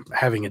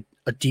 having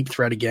a deep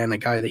threat again, a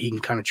guy that he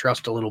can kind of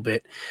trust a little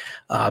bit.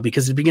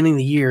 Because at the beginning of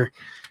the year,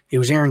 it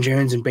was Aaron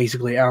Jones and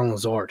basically Alan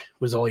Lazard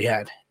was all he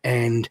had.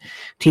 And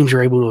teams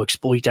are able to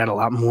exploit that a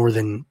lot more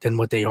than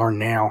what they are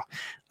now,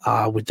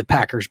 with the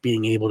Packers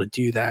being able to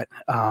do that.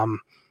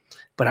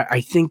 But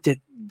I think that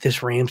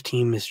this Rams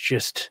team is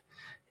just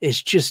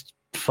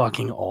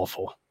fucking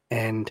awful.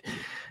 And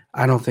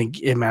I don't think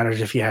it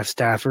matters if you have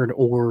Stafford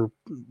or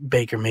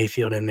Baker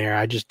Mayfield in there.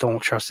 I just don't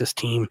trust this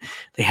team.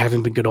 They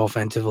haven't been good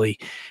offensively.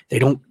 They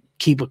don't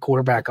keep a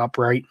quarterback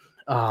upright.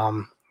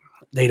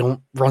 They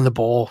don't run the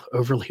ball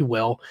overly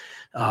well.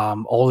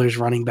 All those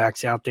running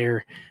backs out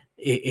there,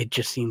 it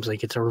just seems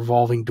like it's a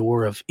revolving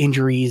door of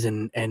injuries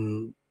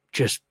and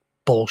just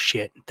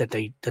bullshit that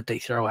they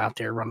throw out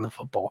there running the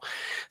football.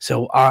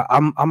 So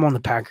I'm on the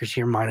Packers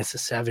here, minus the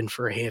 7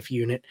 for a half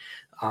unit.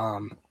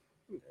 We're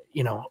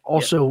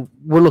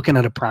looking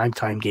at a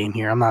primetime game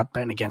here. I'm not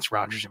betting against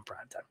Rodgers in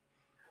primetime.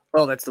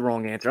 Oh, that's the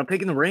wrong answer. I'm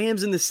picking the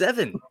Rams in the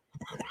 7.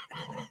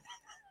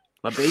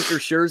 My Baker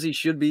jersey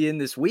should be in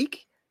this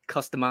week,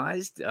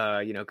 customized,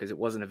 because it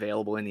wasn't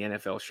available in the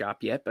NFL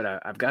shop yet. But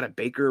I've got a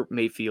Baker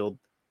Mayfield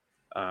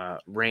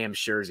Rams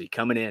jersey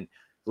coming in.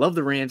 Love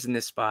the Rams in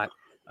this spot.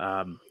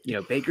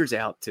 Baker's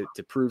out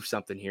to prove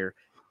something here.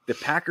 The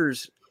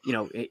Packers,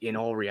 in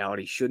all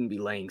reality, shouldn't be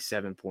laying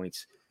 7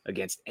 points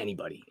against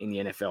anybody in the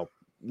NFL.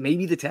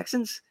 Maybe the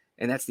Texans,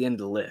 and that's the end of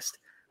the list.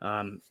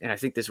 And I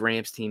think this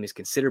Rams team is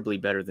considerably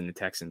better than the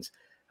Texans.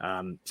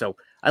 So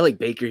I like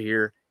Baker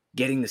here,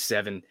 getting the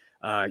 7.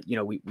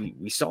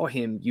 We saw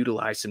him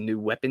utilize some new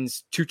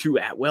weapons. Tutu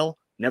Atwell,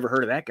 never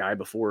heard of that guy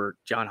before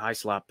John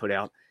Hyslop put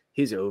out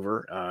his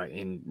over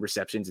in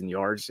receptions and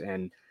yards.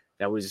 And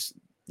that was,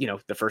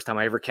 the first time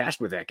I ever cashed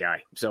with that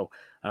guy. So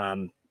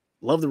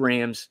love the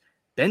Rams.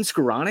 Ben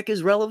Skoranek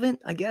is relevant,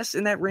 I guess,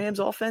 in that Rams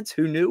offense.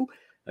 Who knew?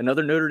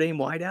 Another Notre Dame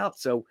wideout.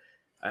 So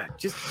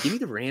just give me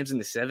the Rams in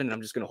the 7, and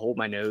I'm just going to hold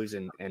my nose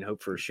and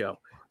hope for a show.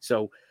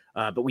 So,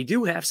 but we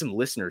do have some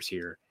listeners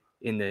here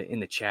in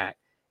the chat,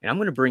 and I'm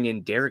going to bring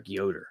in Derek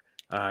Yoder.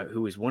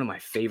 who is one of my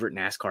favorite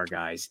NASCAR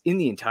guys in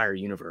the entire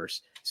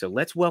universe. So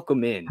let's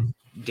welcome in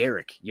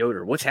Derek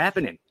Yoder. What's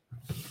happening?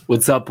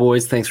 What's up,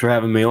 boys? Thanks for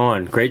having me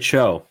on. Great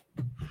show.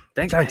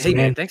 Thanks, Hey,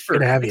 man. Thanks Good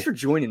to have for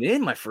joining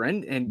in, my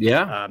friend. And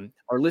Yeah.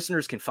 Our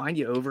listeners can find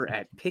you over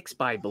at Picks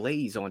by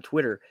Blaze on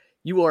Twitter.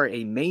 You are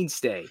a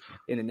mainstay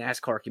in the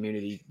NASCAR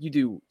community. You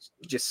do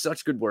just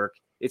such good work.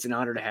 It's an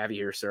honor to have you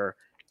here, sir.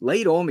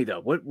 Lay it on me,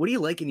 though. What do you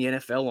like in the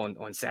NFL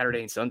on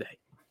Saturday and Sunday?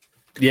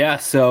 Yeah.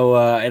 So,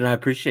 and I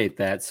appreciate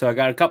that. So I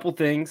got a couple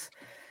things.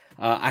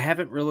 I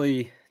haven't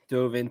really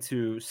dove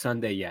into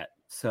Sunday yet.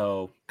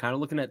 So kind of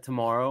looking at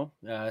tomorrow,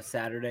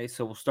 Saturday.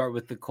 So we'll start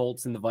with the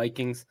Colts and the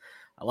Vikings.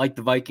 I like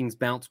the Vikings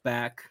bounce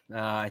back.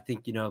 I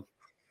think,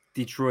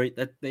 Detroit,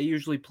 that they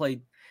usually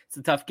play. It's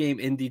a tough game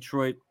in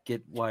Detroit.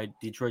 Get why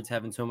Detroit's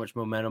having so much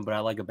momentum, but I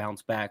like a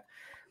bounce back.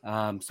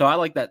 So I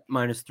like that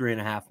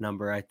 -3.5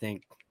 number. I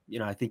think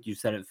you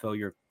said it, Phil.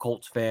 You're a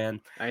Colts fan.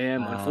 I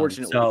am.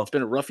 Unfortunately, it's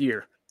been a rough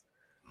year.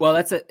 Well,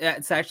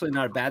 it's actually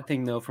not a bad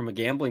thing though, from a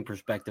gambling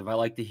perspective. I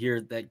like to hear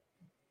that,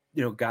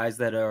 guys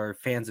that are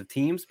fans of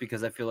teams,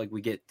 because I feel like we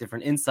get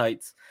different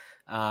insights,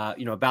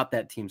 about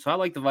that team. So I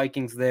like the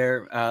Vikings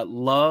there.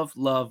 Love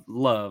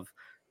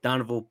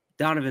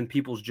Donovan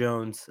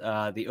Peoples-Jones,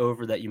 the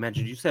over that you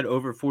mentioned. You said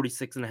over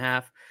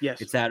 46.5.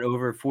 Yes. It's at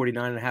over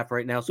 49.5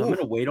 right now. So I'm going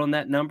to wait on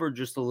that number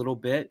just a little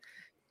bit,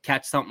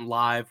 catch something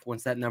live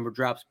once that number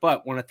drops.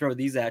 But want to throw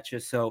these at you.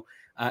 So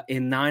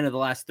in 9 of the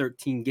last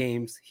 13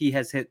 games, he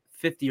has hit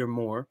 50 or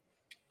more.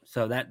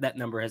 So that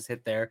number has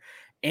hit there.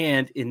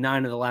 And in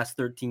 9 of the last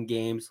 13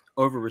 games,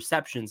 over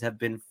receptions have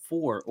been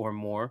 4 or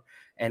more.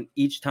 And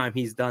each time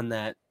he's done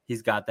that,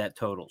 he's got that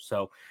total.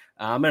 So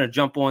I'm going to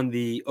jump on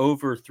the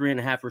over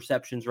 3.5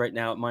 receptions right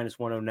now at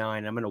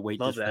 -109. I'm going to wait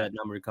for that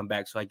number to come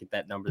back so I get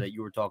that number that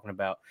you were talking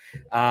about.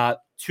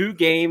 2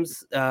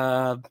 games.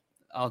 I'll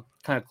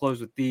kind of close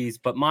with these,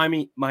 but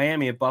Miami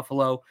and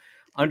Buffalo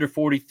under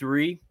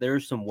 43.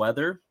 There's some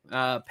weather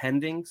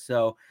pending,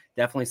 so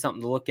definitely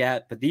something to look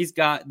at. But these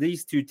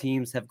 2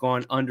 teams have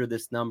gone under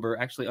this number,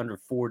 actually under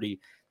 40,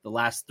 the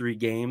last 3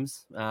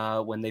 games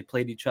when they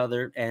played each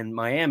other. And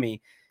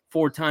Miami,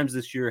 4 times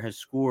this year, has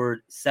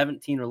scored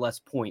 17 or less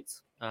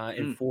points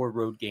in 4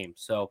 road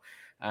games. So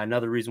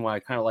another reason why I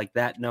kind of like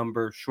that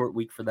number. Short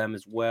week for them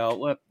as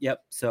well.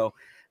 Yep. So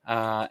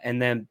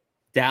and then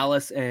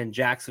Dallas and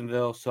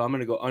Jacksonville. So I'm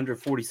going to go under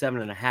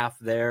 47.5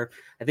 there.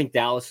 I think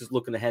Dallas is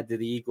looking ahead to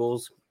the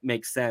Eagles.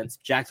 Makes sense.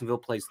 Jacksonville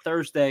plays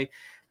Thursday.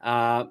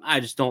 I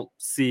just don't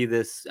see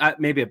this.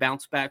 Maybe a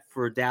bounce back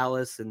for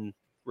Dallas and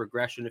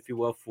regression, if you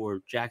will, for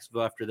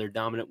Jacksonville after their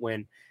dominant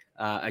win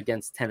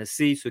against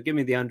Tennessee. So give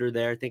me the under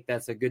there. I think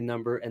that's a good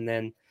number. And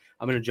then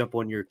I'm going to jump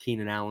on your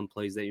Keenan Allen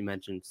plays that you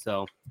mentioned.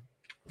 So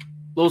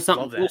a little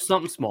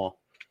something small.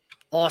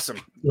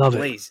 Awesome. Love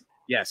Blaze.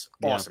 Yes.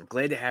 Awesome. Yeah.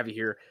 Glad to have you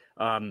here.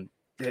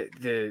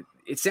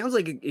 It sounds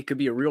like it could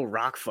be a real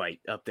rock fight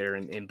up there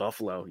in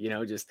Buffalo,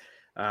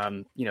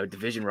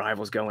 division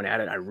rivals going at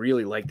it. I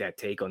really like that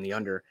take on the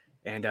under,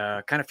 and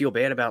kind of feel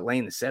bad about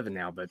laying the 7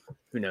 now, but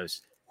who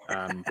knows?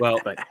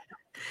 But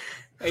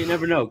you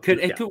never know.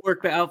 It could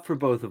work out for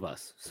both of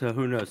us. So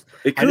who knows?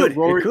 It could.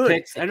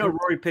 I know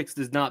Rory Picks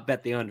does not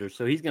bet the under,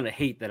 so he's going to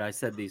hate that I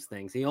said these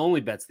things. He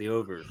only bets the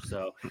overs.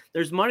 So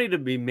there's money to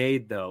be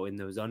made though in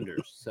those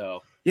unders.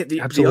 So yeah,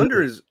 the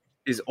under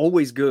is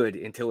always good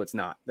until it's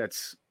not.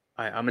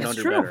 I'm an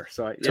under better.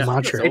 So it's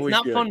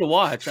not fun to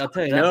watch. I'll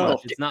tell you that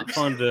much. It's not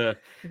fun to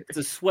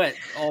sweat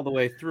all the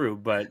way through,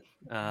 but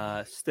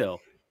still.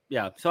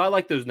 Yeah, so I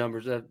like those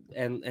numbers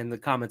and the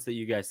comments that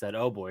you guys said.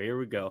 Oh boy, here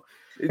we go.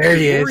 There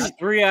he is.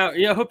 3 hours.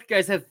 Yeah, I hope you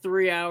guys had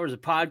 3 hours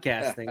of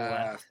podcasting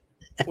left.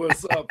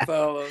 What's up,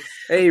 fellas?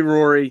 Hey,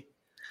 Rory.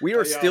 We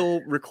are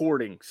still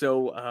recording,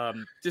 so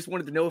just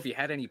wanted to know if you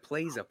had any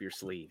plays up your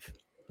sleeve.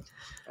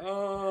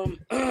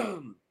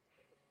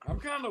 I'm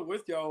kind of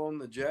with y'all on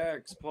the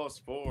Jags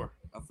 +4.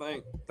 I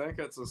think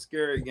that's a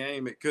scary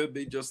game. It could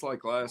be just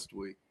like last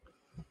week.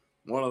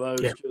 One of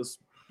those just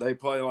they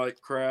play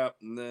like crap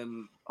and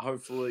then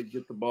hopefully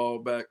get the ball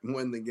back and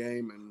win the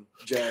game and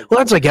Jags. Well,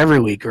 that's like every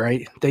week,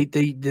 right?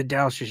 The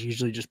Dallas just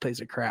usually just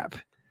plays a crap.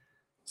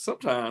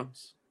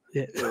 Sometimes.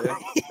 Yeah.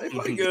 They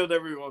play good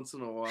every once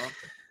in a while.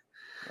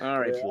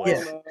 All right,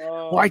 boys. Yeah.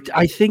 Well,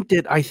 I think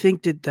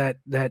that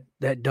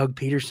Doug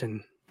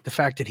Peterson, the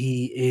fact that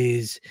he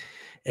is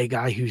a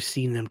guy who's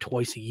seen them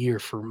twice a year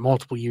for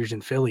multiple years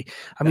in Philly.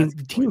 I mean,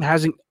 the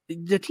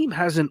team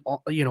hasn't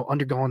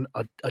undergone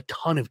a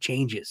ton of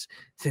changes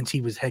since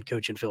he was head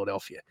coach in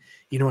Philadelphia.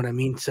 You know what I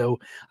mean? So,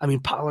 I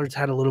mean, Pollard's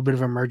had a little bit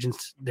of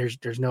emergence.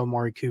 There's no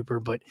Amari Cooper,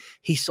 but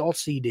he saw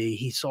CD.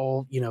 He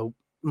saw,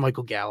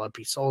 Michael Gallup.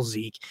 He saw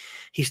Zeke.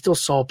 He still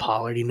saw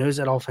Pollard. He knows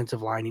that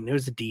offensive line. He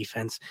knows the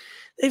defense.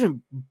 They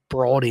haven't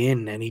brought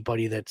in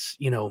anybody that's,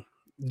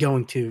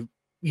 going to,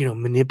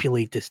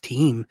 manipulate this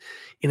team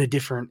in a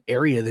different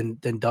area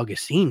than Doug has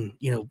seen,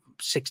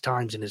 6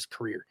 times in his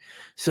career.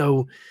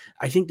 So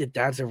I think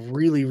that's a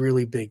really,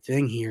 really big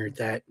thing here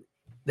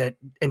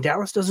and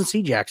Dallas doesn't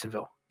see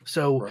Jacksonville.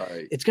 So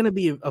It's going to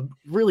be a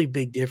really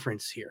big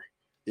difference here.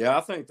 Yeah,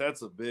 I think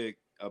that's a big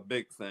a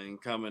big thing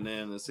coming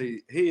in is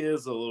he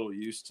is a little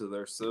used to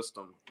their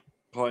system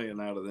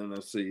playing out of the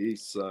NFC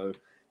East. So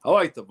I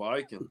like the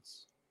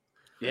Vikings.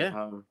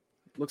 Yeah.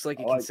 Looks like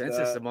a like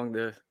consensus that. among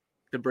the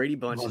Brady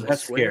bunch. Well, is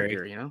that's square scary.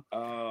 here, you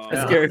know.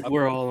 That's scary if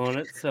we're all on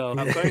it. So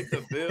I think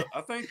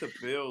the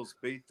Bills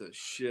beat the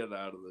shit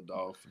out of the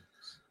Dolphins.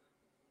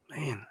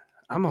 Man,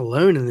 I'm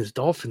alone in this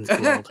Dolphins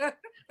world.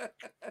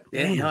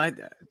 Yeah, Man. no,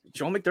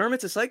 Sean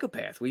McDermott's a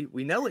psychopath. We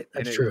know it.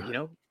 That's And true. You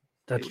know,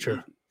 That's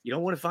true. You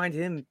don't want to find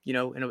him, you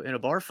know, in a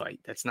bar fight.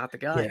 That's not the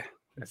guy. Yeah.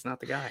 That's not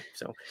the guy.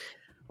 So,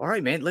 all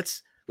right, man,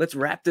 let's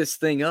wrap this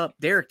thing up.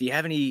 Derek, do you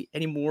have any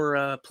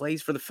more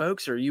plays for the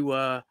folks? Or are you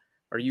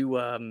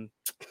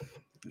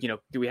you know,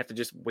 do we have to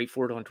just wait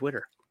for it on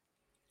Twitter?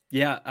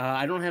 yeah,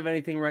 I don't have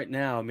anything right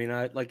now. I mean,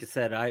 like I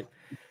said, I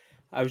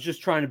was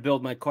just trying to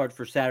build my card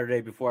for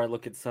Saturday before I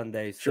look at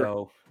Sunday.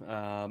 Sure.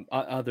 So,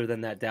 other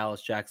than that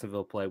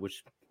Dallas-Jacksonville play,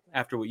 which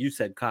after what you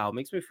said, Kyle,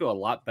 makes me feel a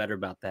lot better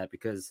about that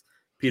because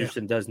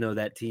Peterson does know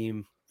that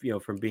team, you know,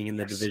 from being in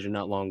the division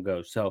not long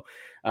ago. So,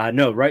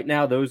 no, right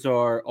now, those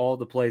are all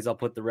the plays. I'll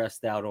put the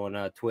rest out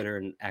on Twitter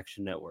and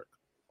Action Network.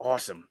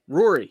 Awesome.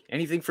 Rory,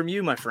 anything from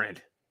you, my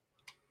friend?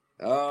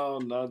 Oh,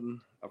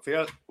 nothing. I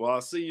forgot. Well,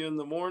 I'll see you in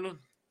the morning.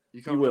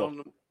 You come will.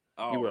 on.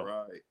 All will.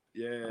 right.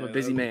 Yeah. I'm a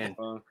busy that'll be man.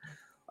 fun.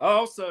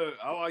 Also,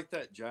 I like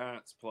that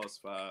Giants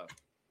 +5.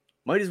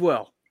 Might as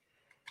well.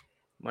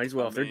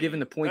 If they're mean, giving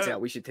the points that-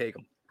 out, we should take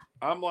them.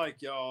 I'm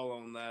like y'all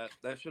on that.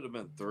 That should have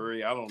been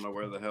 3. I don't know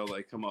where the hell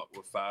they come up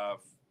with 5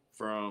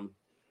 from.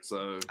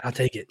 So I'll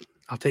take it.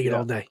 I'll take it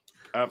all day.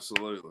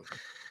 absolutely.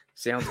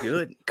 Sounds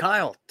good.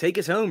 Kyle, take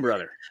us home,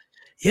 brother.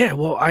 Yeah,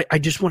 well, I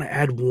just want to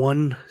add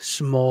one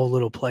small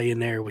little play in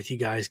there with you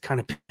guys,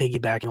 kind of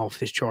piggybacking off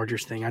this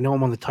Chargers thing. I know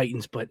I'm on the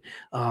Titans, but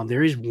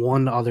there is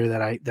one other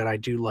that I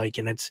do like,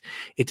 and it's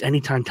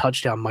anytime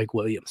touchdown Mike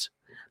Williams.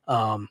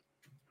 I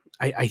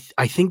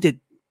think that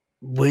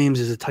Williams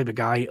is the type of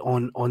guy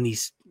on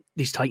these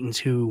Titans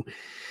who,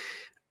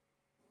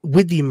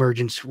 with the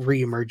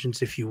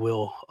reemergence, if you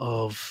will,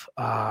 of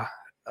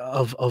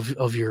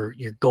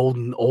your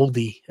golden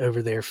oldie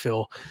over there,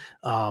 Phil.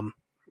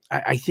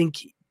 I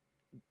think,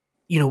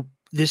 you know,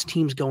 this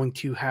team's going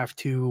to have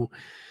to,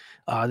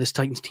 this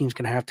Titans team's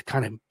going to have to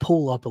kind of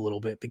pull up a little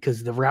bit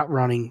because the route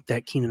running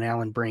that Keenan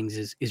Allen brings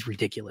is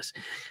ridiculous.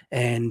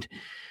 And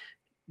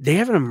they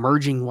have an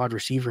emerging wide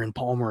receiver in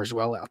Palmer as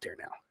well out there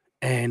now.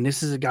 And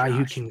this is a guy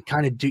who can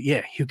kind of do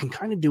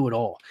it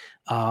all.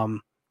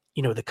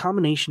 You know, the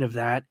combination of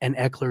that and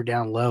Eckler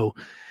down low,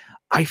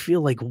 I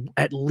feel like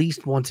at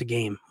least once a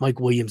game,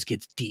 Mike Williams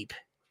gets deep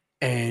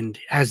and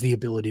has the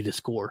ability to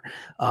score.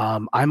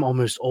 I'm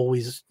almost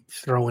always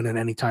throwing an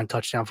anytime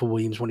touchdown for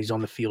Williams when he's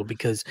on the field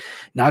because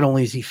not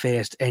only is he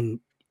fast and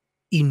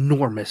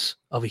enormous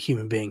of a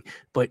human being,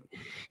 but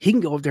he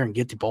can go up there and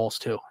get the balls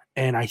too.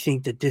 And I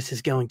think that this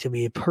is going to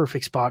be a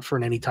perfect spot for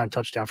an anytime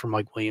touchdown for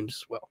Mike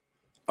Williams as well.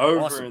 Over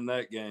Awesome. in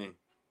that game.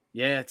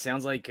 Yeah, it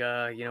sounds like you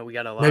know, we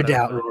got a lot. No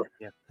doubt.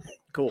 Yeah,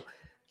 cool.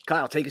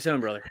 Kyle, take us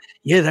home, brother.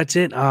 Yeah, that's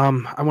it. I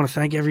want to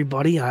thank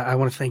everybody. I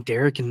want to thank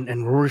Derek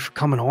and Rory for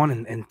coming on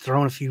and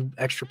throwing a few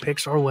extra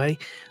picks our way.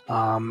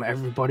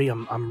 Everybody,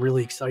 I'm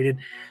really excited.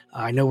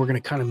 I know we're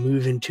going to kind of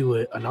move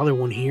into another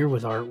one here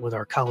with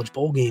our college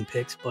bowl game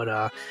picks,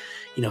 but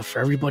you know, for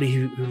everybody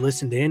who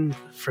listened in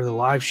for the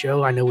live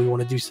show, I know we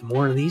want to do some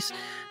more of these.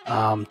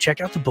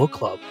 Check out the book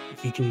club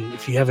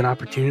if you have an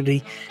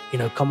opportunity, you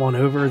know, come on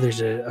over.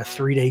 There's a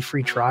 3-day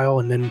free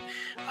trial, and then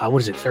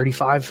what is it,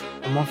 $35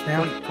 a month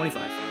now?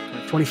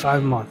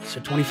 25 a month. So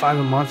 25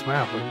 a month.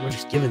 Wow, we're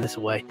just giving this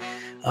away.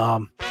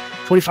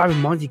 25 a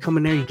month. You come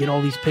in there, you get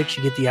all these picks,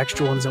 you get the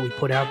extra ones that we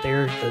put out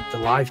there, the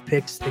live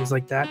picks, things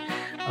like that.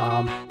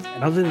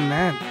 And other than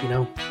that, you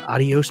know,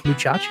 adios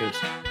muchachos.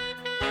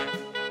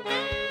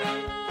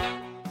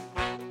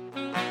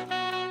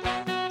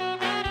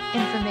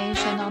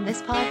 Information on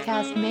this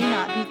podcast may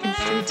not be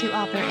construed to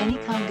offer any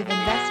kind of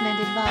investment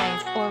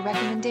advice or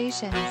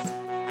recommendations.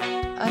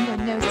 Under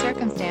no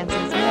circumstances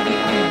will the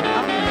owner,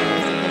 operator,